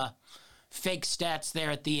some fake stats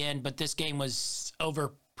there at the end, but this game was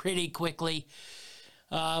over pretty quickly.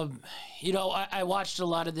 I watched a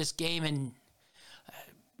lot of this game, and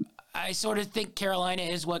I sort of think Carolina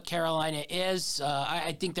is what Carolina is.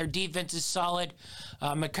 I think their defense is solid.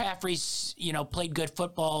 McCaffrey's, played good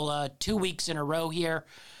football 2 weeks in a row here.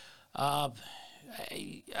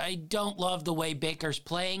 I don't love the way Baker's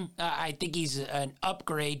playing. I think he's an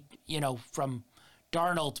upgrade, from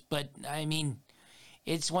Darnold. But, I mean,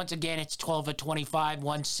 it's 12 of 25,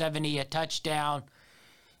 170, a touchdown.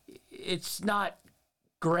 It's not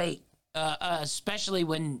great, especially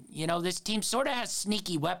when, this team sort of has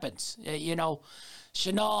sneaky weapons.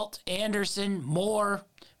 Shenault, Anderson, Moore,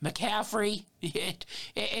 McCaffrey.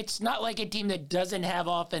 It's not like a team that doesn't have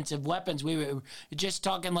offensive weapons. We were just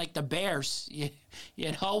talking like the Bears.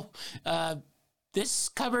 This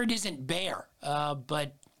cupboard isn't bare,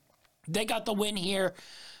 but they got the win here.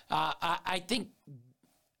 I think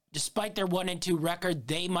despite their 1-2 record,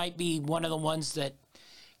 they might be one of the ones that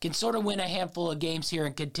can sort of win a handful of games here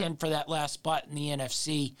and contend for that last spot in the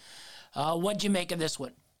NFC. What'd you make of this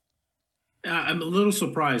one? I'm a little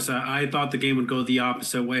surprised. I thought the game would go the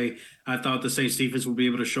opposite way. I thought the Saints defense would be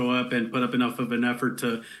able to show up and put up enough of an effort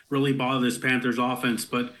to really bother this Panthers offense.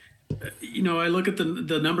 But, I look at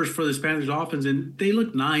the numbers for this Panthers offense, and they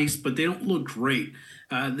look nice, but they don't look great.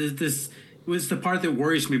 This was the part that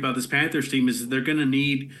worries me about this Panthers team is that they're going to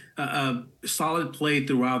need a solid play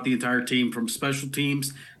throughout the entire team, from special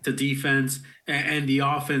teams to defense and the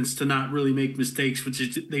offense to not really make mistakes, which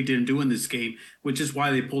they didn't do in this game, which is why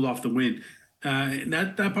they pulled off the win. And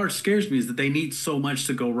that part scares me, is that they need so much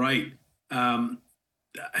to go right.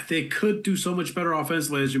 They could do so much better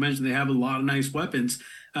offensively. As you mentioned, they have a lot of nice weapons.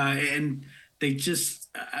 And they just,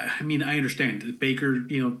 I understand that Baker,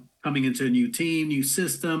 coming into a new team, new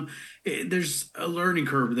system, there's a learning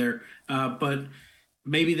curve there. But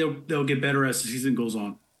maybe they'll get better as the season goes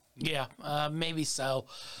on. Yeah, maybe so.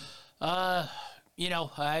 I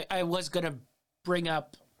was going to bring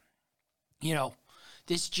up,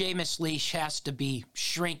 this Jameis leash has to be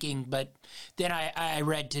shrinking, but then I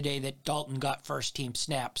read today that Dalton got first-team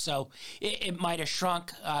snaps, so it might have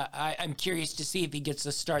shrunk. I'm curious to see if he gets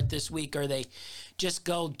the start this week, or they just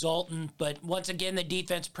go Dalton. But once again, the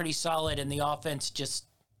defense pretty solid, and the offense just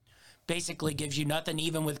basically gives you nothing,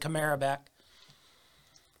 even with Kamara back.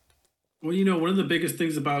 Well, one of the biggest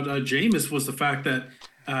things about Jameis was the fact that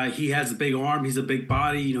he has a big arm. He's a big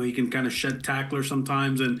body. He can kind of shed tackler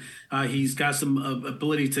sometimes, and he's got some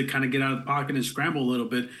ability to kind of get out of the pocket and scramble a little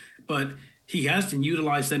bit. But he hasn't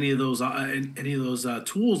utilized any of those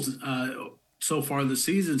tools so far this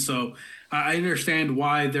season. So I understand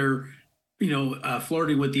why they're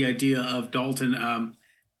flirting with the idea of Dalton.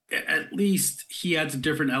 At least he adds a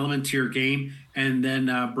different element to your game, and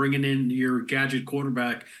then bringing in your gadget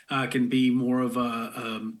quarterback can be more of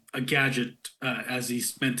a gadget as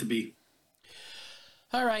he's meant to be.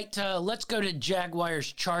 All right, let's go to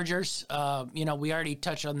Jaguars-Chargers. We already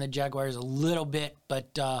touched on the Jaguars a little bit,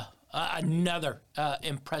 but another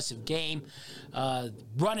impressive game.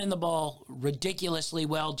 Running the ball ridiculously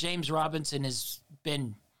well. James Robinson has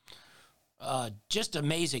been just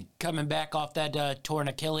amazing coming back off that torn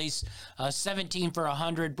Achilles. 17 for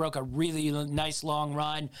 100, broke a really nice long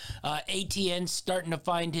run. ATN's starting to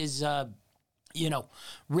find his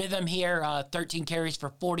rhythm here. 13 carries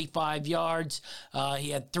for 45 yards. He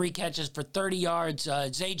had 3 catches for 30 yards.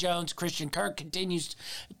 Zay Jones, Christian Kirk continues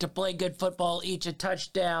to play good football, each a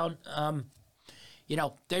touchdown.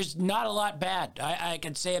 There's not a lot bad I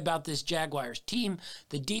can say about this Jaguars team.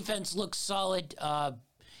 The defense looks solid.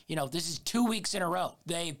 This is 2 weeks in a row.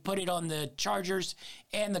 They put it on the Chargers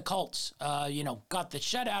and the Colts. Got the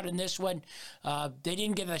shutout in this one. They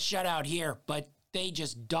didn't get the shutout here, but they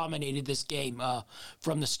just dominated this game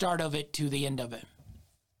from the start of it to the end of it.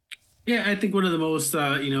 Yeah, I think one of the most,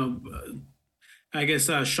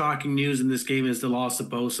 shocking news in this game is the loss of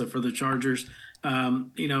Bosa for the Chargers.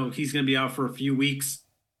 He's going to be out for a few weeks.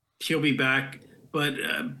 He'll be back. But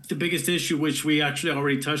the biggest issue, which we actually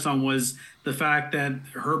already touched on, was the fact that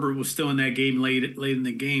Herbert was still in that game late in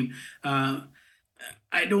the game.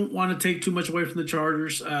 I don't want to take too much away from the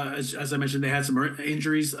Chargers. As I mentioned, they had some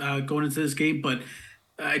injuries going into this game, but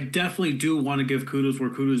I definitely do want to give kudos where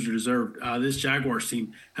kudos are deserved. This Jaguars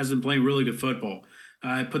team has been playing really good football.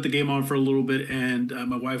 I put the game on for a little bit, and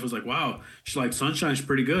my wife was like, "Wow," she's like, "Sunshine's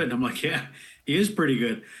pretty good." And I'm like, "Yeah, he is pretty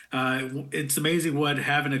good." It's amazing what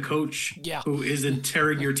having a coach who isn't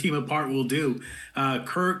tearing your team apart will do.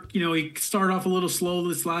 Kirk, he started off a little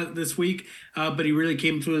slow this week, but he really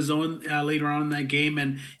came to his own later on in that game,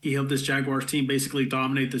 and he helped this Jaguars team basically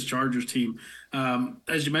dominate this Chargers team.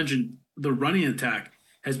 As you mentioned, the running attack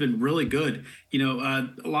has been really good. A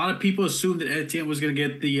lot of people assumed that Etienne was going to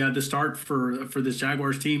get the start for this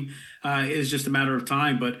Jaguars team. It's just a matter of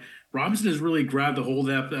time, but Robinson has really grabbed the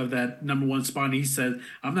hold of that number one spot, and he said,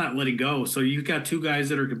 "I'm not letting go." So you've got two guys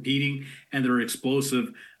that are competing and they're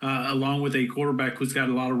explosive, along with a quarterback who's got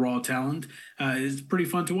a lot of raw talent. It's pretty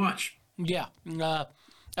fun to watch. Yeah.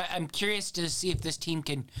 I'm curious to see if this team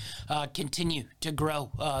can continue to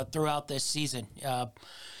grow throughout this season.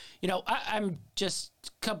 I'm just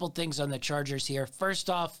a couple things on the Chargers here. First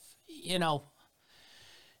off,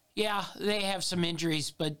 yeah, they have some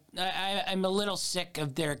injuries, but I'm a little sick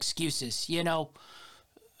of their excuses. You love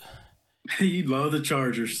the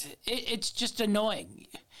Chargers. It's just annoying.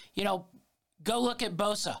 Go look at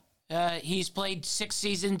Bosa. He's played 6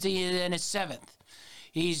 seasons in his 7th.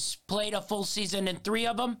 He's played a full season in 3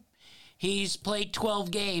 of them. He's played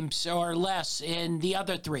 12 games or less in the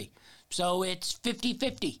other 3. So it's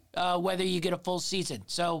 50-50 whether you get a full season.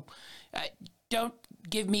 So don't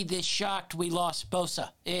give me this shocked we lost Bosa.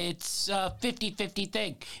 It's a 50-50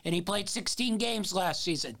 thing. And he played 16 games last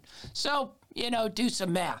season. So, do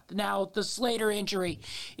some math. Now, the Slater injury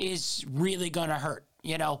is really going to hurt.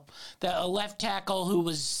 The left tackle who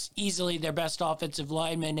was easily their best offensive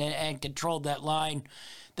lineman and controlled that line,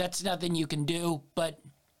 that's nothing you can do. But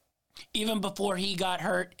even before he got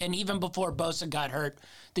hurt and even before Bosa got hurt,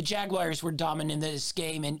 the Jaguars were dominant in this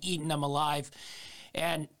game and eating them alive.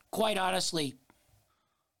 And quite honestly,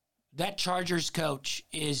 that Chargers coach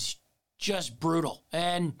is just brutal.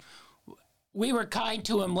 And we were kind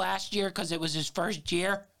to him last year because it was his first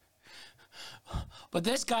year. But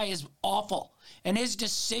this guy is awful. And his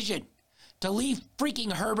decision to leave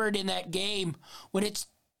freaking Herbert in that game when it's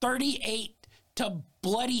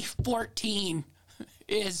 38-14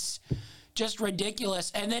 is just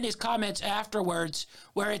ridiculous. And then his comments afterwards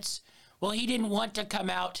where it's, well, he didn't want to come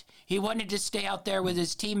out. He wanted to stay out there with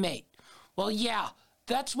his teammate. Well, yeah,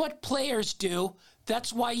 that's what players do.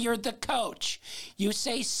 That's why you're the coach. You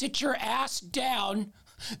say, sit your ass down.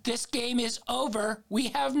 This game is over. We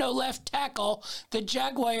have no left tackle. The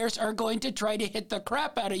Jaguars are going to try to hit the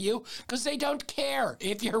crap out of you because they don't care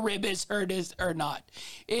if your rib is hurt or not.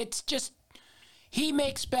 It's just, he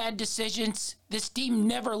makes bad decisions. This team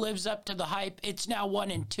never lives up to the hype. It's now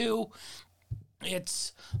 1-2.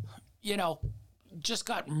 It's, just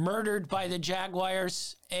got murdered by the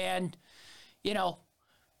Jaguars. And,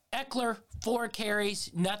 Eckler, 4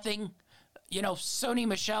 carries, nothing. Sony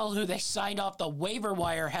Michel, who they signed off the waiver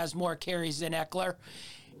wire, has more carries than Eckler.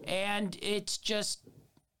 And it's just,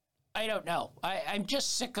 I don't know. I'm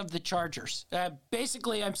just sick of the Chargers.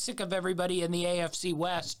 Basically, I'm sick of everybody in the AFC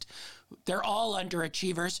West. They're all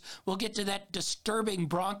underachievers. We'll get to that disturbing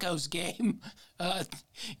Broncos game,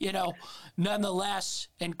 nonetheless.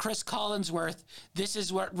 And Chris Collinsworth, this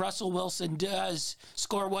is what Russell Wilson does.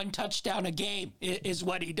 Score 1 touchdown a game is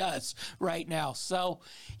what he does right now. So,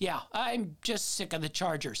 yeah, I'm just sick of the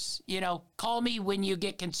Chargers. Call me when you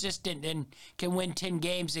get consistent and can win 10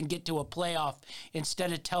 games and get to a playoff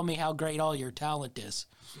instead of tell me how great all your talent is.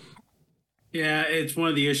 Yeah, it's one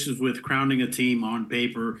of the issues with crowning a team on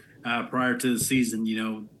paper prior to the season.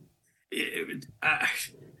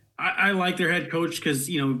 I like their head coach because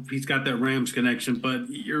he's got that Rams connection. But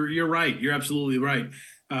you're right. You're absolutely right.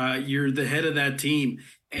 You're the head of that team,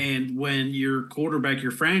 and when your quarterback,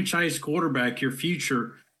 your franchise quarterback, your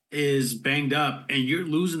future is banged up, and you're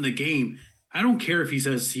losing the game, I don't care if he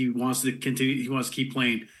says he wants to continue. He wants to keep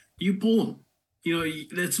playing. You pull him.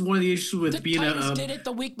 That's one of the issues with being Titans did it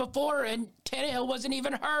the week before, and Tannehill wasn't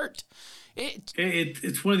even hurt.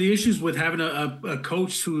 It's one of the issues with having a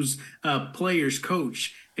coach who's a player's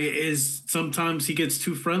coach is sometimes he gets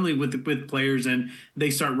too friendly with players and they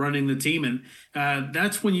start running the team, and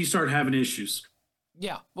that's when you start having issues.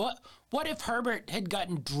 Yeah. What if Herbert had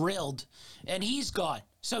gotten drilled and he's gone?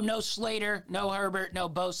 So no Slater, no Herbert, no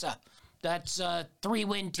Bosa. That's a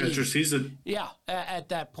 3-win team. That's your season. Yeah, at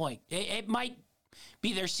that point. It might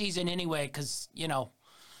be their season anyway because,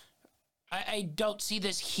 I don't see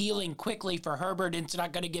this healing quickly for Herbert, and it's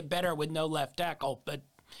not going to get better with no left tackle. But,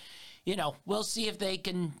 we'll see if they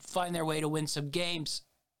can find their way to win some games.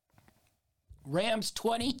 Rams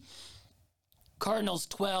 20, Cardinals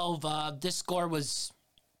 12. This score was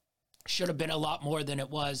Should have been a lot more than it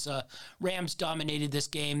was. Rams dominated this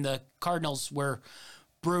game. The Cardinals were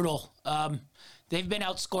brutal. They've been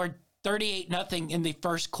outscored 38-0 in the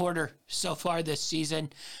first quarter so far this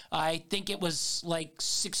season. I think it was like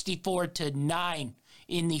 64-9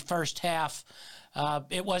 in the first half.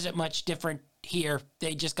 It wasn't much different here.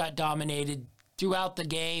 They just got dominated throughout the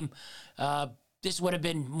game. This would have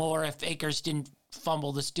been more if Akers didn't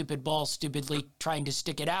fumble the stupid ball, stupidly trying to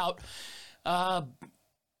stick it out.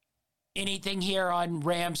 Anything here on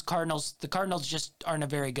Rams, Cardinals? The Cardinals just aren't a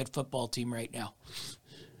very good football team right now.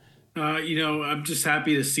 I'm just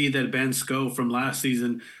happy to see that Ben Sco from last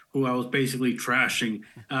season, who I was basically trashing,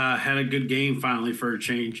 had a good game finally for a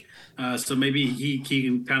change. So maybe he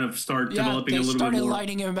can kind of start developing a little bit more. They started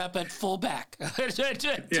lining him up at fullback.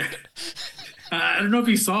 Yeah. I don't know if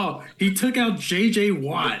you saw, he took out J.J.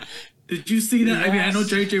 Watt. Did you see that? Yes. I mean, I know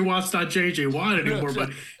J.J. Watt's not J.J. Watt anymore,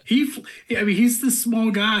 but he's the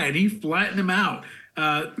small guy, and he flattened him out.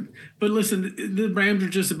 But listen, the Rams are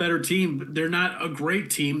just a better team. They're not a great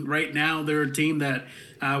team right now. They're a team that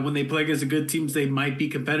when they play against the good teams, they might be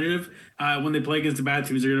competitive. When they play against the bad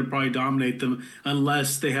teams, they're going to probably dominate them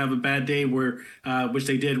unless they have a bad day where, which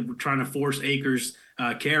they did, trying to force Akers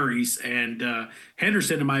carries. And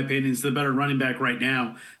Henderson, in my opinion, is the better running back right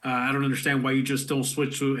now. I don't understand why you just don't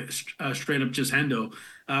switch to straight up just Hendo.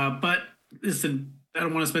 But listen, I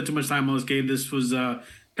don't want to spend too much time on this game. This was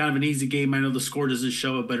kind of an easy game. I know the score doesn't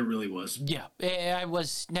show it, but it really was. Yeah, I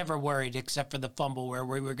was never worried except for the fumble where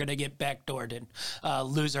we were going to get backdoored and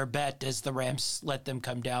lose our bet as the Rams let them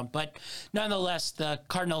come down. But nonetheless, the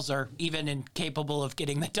Cardinals are even incapable of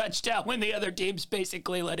getting the touchdown when the other team's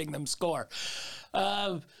basically letting them score.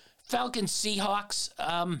 Falcons Seahawks.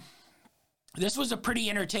 This was a pretty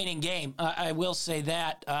entertaining game. I will say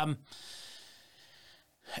that.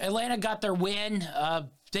 Atlanta got their win.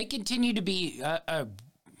 They continue to be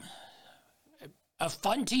a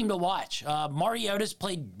fun team to watch. Mariota's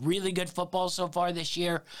played really good football so far this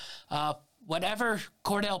year. Whatever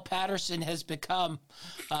Cordell Patterson has become,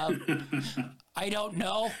 I don't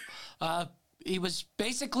know. He was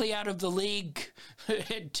basically out of the league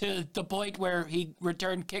to the point where he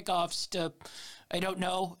returned kickoffs to, I don't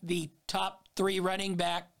know, the top 3 running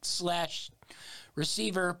back /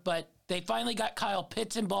 receiver, but they finally got Kyle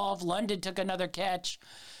Pitts involved. London took another catch.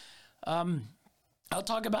 I'll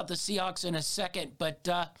talk about the Seahawks in a second, but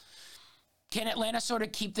can Atlanta sort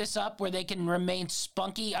of keep this up where they can remain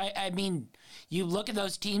spunky? I mean, you look at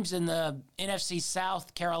those teams in the NFC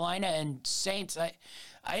South, Carolina and Saints,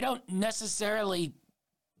 I don't necessarily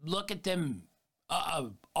look at them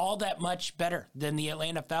all that much better than the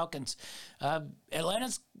Atlanta Falcons.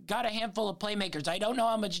 Atlanta's got a handful of playmakers. I don't know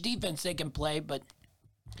how much defense they can play, but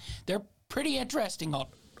they're pretty interesting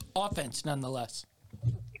offense nonetheless.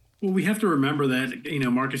 Well, we have to remember that,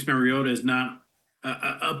 Marcus Mariota is not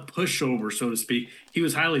a pushover, so to speak. He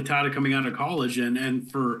was highly touted coming out of college,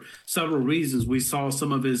 and for several reasons, we saw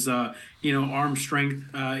some of his, arm strength,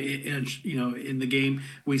 in the game.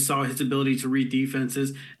 We saw his ability to read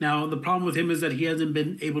defenses. Now, the problem with him is that he hasn't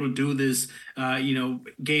been able to do this,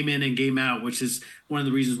 game in and game out, which is one of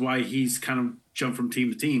the reasons why he's kind of jumped from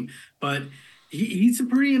team to team. But he's a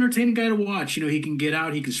pretty entertaining guy to watch. He can get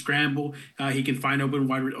out, he can scramble, he can find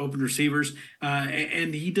open receivers,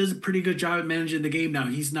 and he does a pretty good job at managing the game. Now,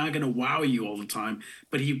 he's not going to wow you all the time,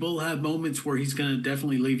 but he will have moments where he's going to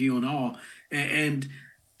definitely leave you in awe. And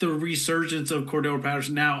the resurgence of Cordell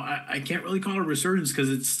Patterson, now, I can't really call it a resurgence because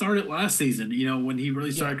it started last season, when he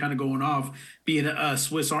really started kind of going off, being a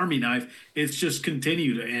Swiss Army knife. It's just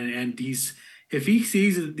continued, and if he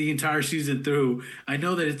sees it the entire season through, I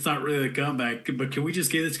know that it's not really a comeback, but can we just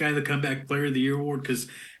give this guy the Comeback Player of the Year award? Because,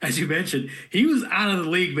 as you mentioned, he was out of the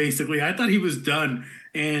league, basically. I thought he was done.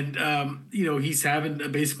 And, he's having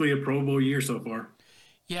basically a Pro Bowl year so far.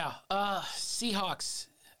 Yeah. Seahawks,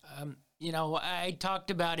 I talked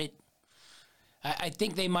about it. I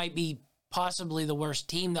think they might be possibly the worst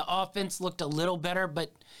team. The offense looked a little better,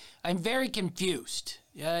 but I'm very confused.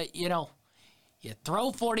 You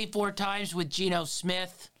throw 44 times with Geno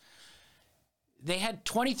Smith. They had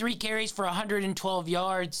 23 carries for 112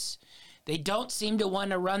 yards. They don't seem to want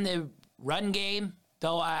to run the run game,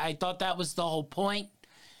 though I thought that was the whole point.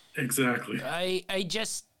 Exactly.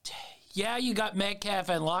 You got Metcalf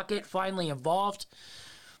and Lockett finally involved,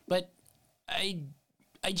 but I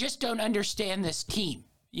just don't understand this team.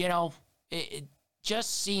 It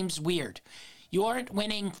just seems weird. You aren't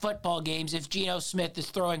winning football games if Geno Smith is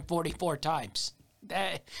throwing 44 times.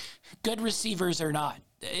 Good receivers or not.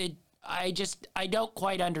 I don't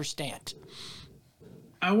quite understand.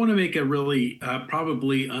 I want to make a really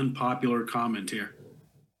probably unpopular comment here.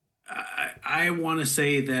 I want to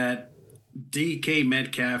say that DK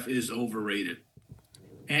Metcalf is overrated.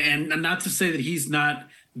 And not to say that he's not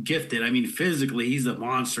gifted. I mean, physically, he's a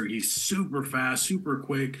monster. He's super fast, super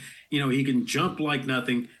quick. He can jump like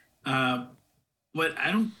nothing. But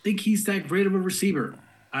I don't think he's that great of a receiver.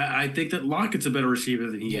 I think that Lockett's a better receiver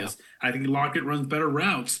than he is. I think Lockett runs better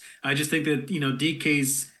routes. I just think that,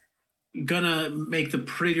 DK's going to make the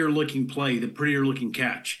prettier looking play, the prettier looking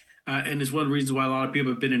catch. And it's one of the reasons why a lot of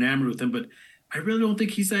people have been enamored with him. But I really don't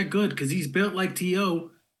think he's that good because he's built like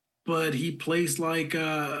T.O., but he plays like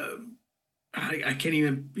I can't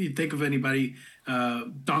even think of anybody.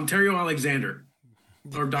 Dontario Alexander.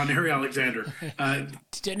 Or Donario Alexander.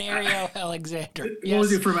 Donario Alexander. What was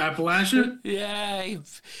he from, Appalachia? Yeah,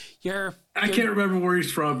 I can't remember where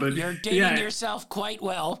he's from, but you're dating yourself quite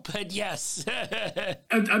well. But yes,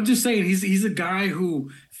 I'm just saying he's a guy who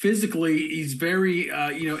physically he's very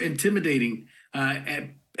intimidating,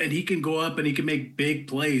 and he can go up and he can make big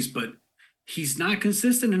plays, but he's not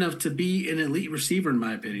consistent enough to be an elite receiver, in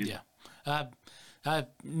my opinion. Yeah.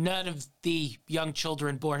 None of the young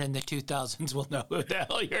children born in the 2000s will know who the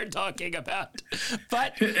hell you're talking about.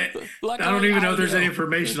 But I don't even know if there's any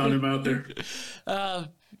information on him out there.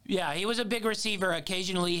 Yeah, he was a big receiver.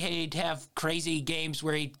 Occasionally he'd have crazy games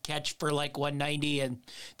where he'd catch for like 190, and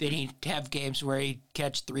then he'd have games where he'd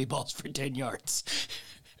catch 3 balls for 10 yards.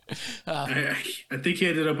 I think he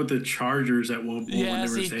ended up with the Chargers at one point. Yeah,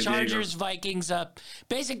 Chargers, Vikings.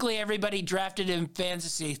 Basically, everybody drafted him in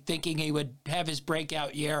fantasy thinking he would have his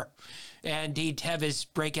breakout year, and he'd have his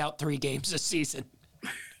breakout 3 games a season.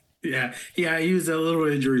 Yeah, he was a little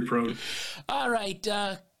injury prone. All right,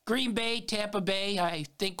 Green Bay, Tampa Bay. I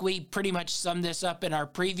think we pretty much summed this up in our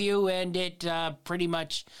preview, and it pretty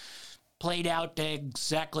much played out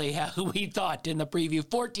exactly how we thought in the preview.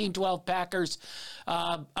 14-12 Packers.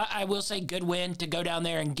 I will say good win to go down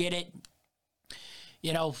there and get it.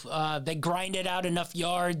 They grinded out enough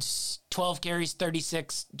yards. 12 carries,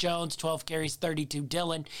 36 Jones, 12 carries, 32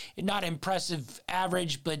 Dillon. Not impressive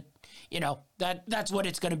average, but that's what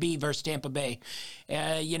it's going to be versus Tampa Bay.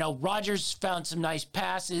 Rodgers found some nice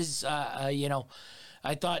passes. I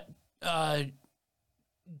thought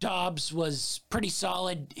Dobbs was pretty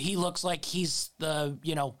solid. He looks like he's the,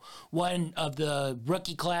 one of the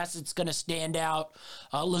rookie class that's going to stand out.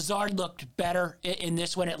 Lazard looked better in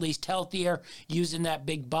this one, at least healthier, using that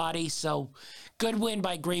big body. So good win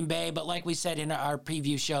by Green Bay. But like we said in our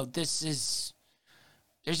preview show, there's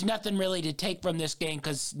nothing really to take from this game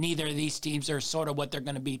because neither of these teams are sort of what they're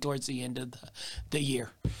going to be towards the end of the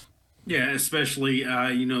year. Yeah, especially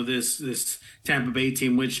this Tampa Bay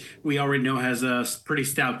team, which we already know has a pretty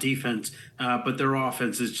stout defense, but their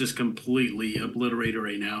offense is just completely obliterated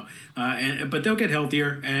right now. But they'll get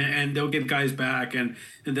healthier and they'll get guys back and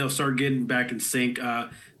they'll start getting back in sync.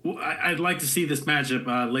 I'd like to see this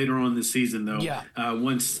matchup later on in the season, though. Yeah.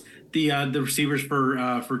 Once the receivers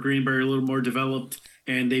for Green Bay are a little more developed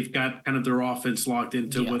and they've got kind of their offense locked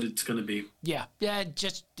into what it's going to be. Yeah,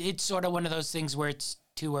 it's sort of one of those things where it's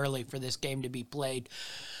too early for this game to be played.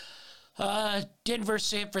 Denver,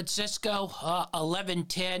 San Francisco,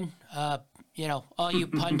 11-10. All you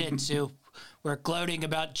pundits who were gloating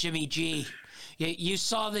about Jimmy G, you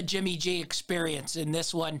saw the Jimmy G experience in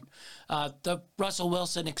this one. The Russell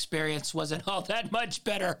Wilson experience wasn't all that much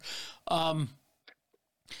better.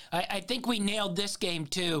 I think we nailed this game,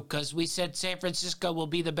 too, because we said San Francisco will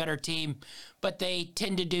be the better team, but they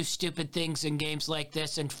tend to do stupid things in games like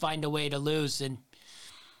this and find a way to lose, and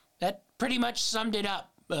that pretty much summed it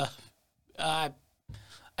up. I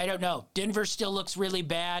don't know. Denver still looks really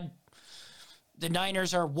bad. The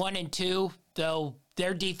Niners are 1-2, though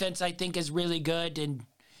their defense, I think, is really good, and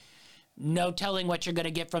no telling what you're going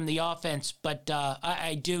to get from the offense. But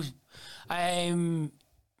I'm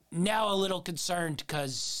now a little concerned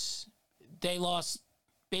because they lost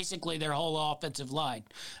basically their whole offensive line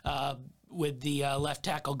with the left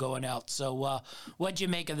tackle going out. So what'd you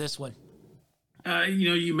make of this one?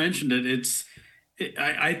 You mentioned it.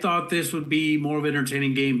 I thought this would be more of an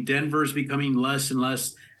entertaining game. Denver's becoming less and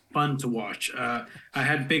less fun to watch. I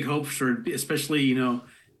had big hopes for it, especially,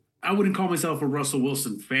 I wouldn't call myself a Russell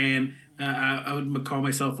Wilson fan. I would call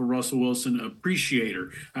myself a Russell Wilson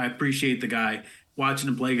appreciator. I appreciate the guy. Watching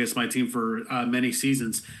him play against my team for many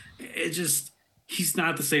seasons. He's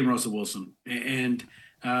not the same Russell Wilson. And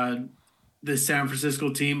the San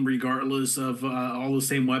Francisco team, regardless of all the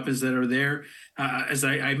same weapons that are there, as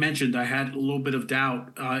I mentioned, I had a little bit of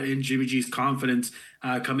doubt in Jimmy G's confidence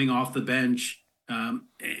coming off the bench. And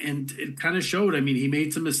it kind of showed. I mean, he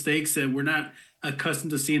made some mistakes that we're not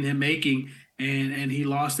accustomed to seeing him making. And he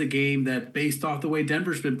lost a game that, based off the way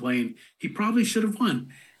Denver's been playing, he probably should have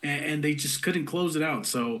won. And they just couldn't close it out.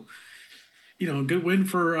 So good win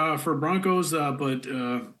for Broncos, but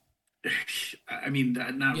I mean,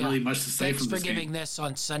 not really much to say. Thanks from for this giving game. this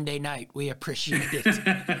on Sunday night. We appreciate it.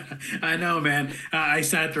 I know, man. I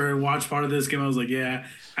sat there and watched part of this game. I was like, yeah,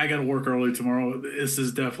 I got to work early tomorrow. This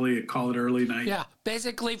is definitely a call it early night. Yeah,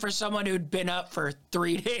 basically for someone who'd been up for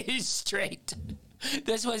 3 days straight.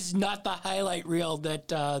 This was not the highlight reel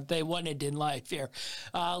that they wanted in life here.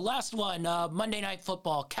 Last one, Monday Night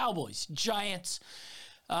Football, Cowboys, Giants.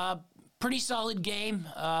 Pretty solid game.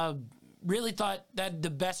 Really thought that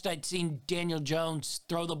the best I'd seen Daniel Jones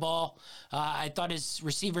throw the ball. I thought his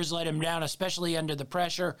receivers let him down, especially under the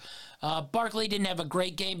pressure. Barkley didn't have a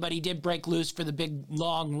great game, but he did break loose for the big,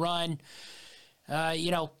 long run.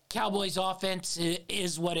 Cowboys offense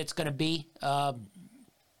is what it's going to be.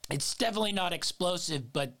 It's definitely not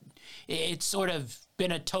explosive, but it's sort of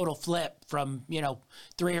been a total flip from,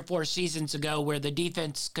 3 or 4 seasons ago where the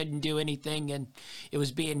defense couldn't do anything and it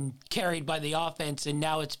was being carried by the offense. And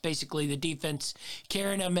now it's basically the defense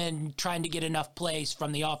carrying them and trying to get enough plays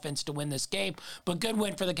from the offense to win this game. But good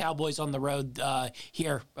win for the Cowboys on the road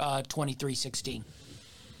here, 23-16.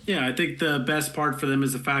 Yeah, I think the best part for them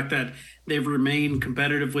is the fact that they've remained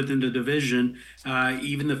competitive within the division,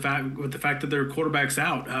 even the fact that their quarterback's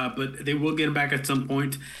out. But they will get him back at some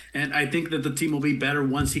point, and I think that the team will be better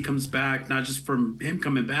once he comes back. Not just from him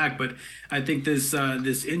coming back, but I think this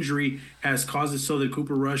injury has caused it so that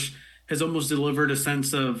Cooper Rush has almost delivered a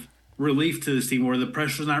sense of relief to this team where the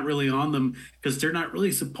pressure's not really on them because they're not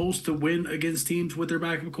really supposed to win against teams with their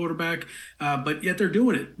backup quarterback, but yet they're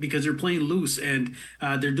doing it because they're playing loose and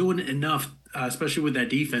they're doing it enough, especially with that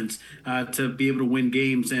defense, to be able to win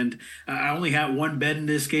games. And I only had one bet in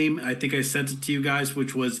this game. I think I sent it to you guys,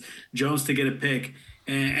 which was Jones to get a pick.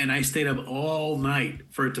 And I stayed up all night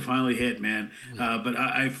for it to finally hit, man. But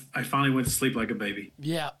I finally went to sleep like a baby.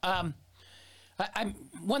 Yeah. I'm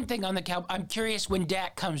one thing on the Cowboys. I'm curious when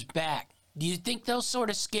Dak comes back. Do you think they'll sort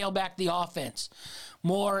of scale back the offense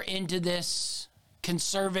more into this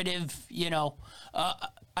conservative,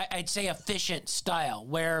 I'd say efficient style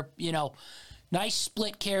where, nice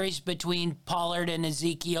split carries between Pollard and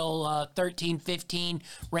Ezekiel, 13, 15,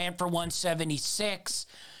 ran for 176,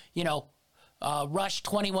 rushed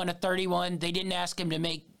 21 to 31. They didn't ask him to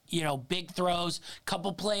make, big throws,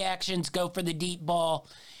 couple play actions, go for the deep ball.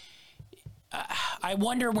 I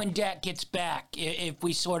wonder when Dak gets back if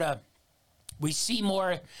we see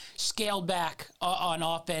more scaled back on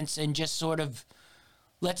offense and just sort of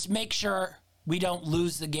let's make sure we don't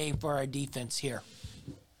lose the game for our defense here.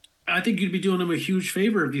 I think you'd be doing him a huge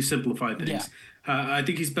favor if you simplify things. Yeah. I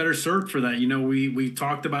think he's better served for that. We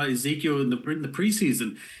talked about Ezekiel in the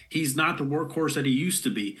preseason. He's not the workhorse that he used to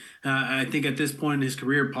be. I think at this point in his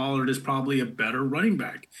career, Pollard is probably a better running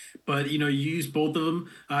back. But you use both of them,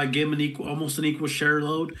 give them almost an equal share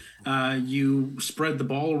load. You spread the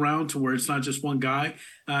ball around to where it's not just one guy,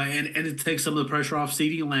 and it takes some of the pressure off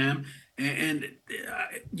CeeDee Lamb. And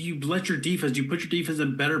you put your defense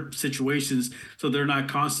in better situations so they're not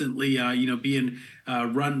constantly, being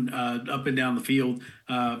run up and down the field.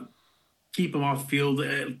 Keep them off the field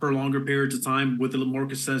for longer periods of time with a little more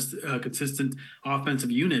consistent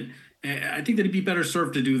offensive unit. And I think that he'd be better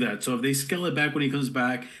served to do that. So if they scale it back when he comes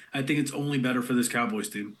back, I think it's only better for this Cowboys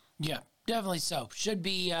team. Yeah. Definitely so. Should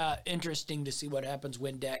be interesting to see what happens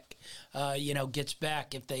when Dak, gets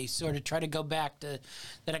back. If they sort of try to go back to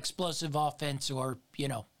that explosive offense, or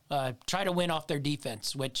try to win off their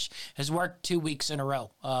defense, which has worked 2 weeks in a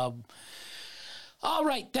row. All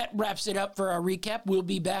right, that wraps it up for our recap. We'll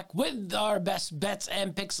be back with our best bets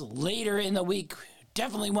and picks later in the week.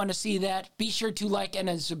 Definitely want to see that. Be sure to like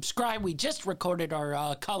and subscribe. We just recorded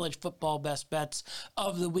our college football best bets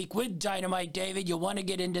of the week with Dynamite David. You'll want to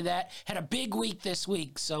get into that. Had a big week this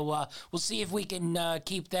week, so we'll see if we can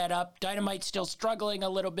keep that up. Dynamite's still struggling a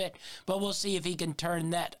little bit, but we'll see if he can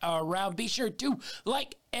turn that around. Be sure to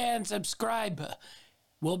like and subscribe.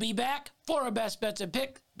 We'll be back for our best bets and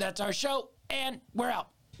pick. That's our show, and we're out.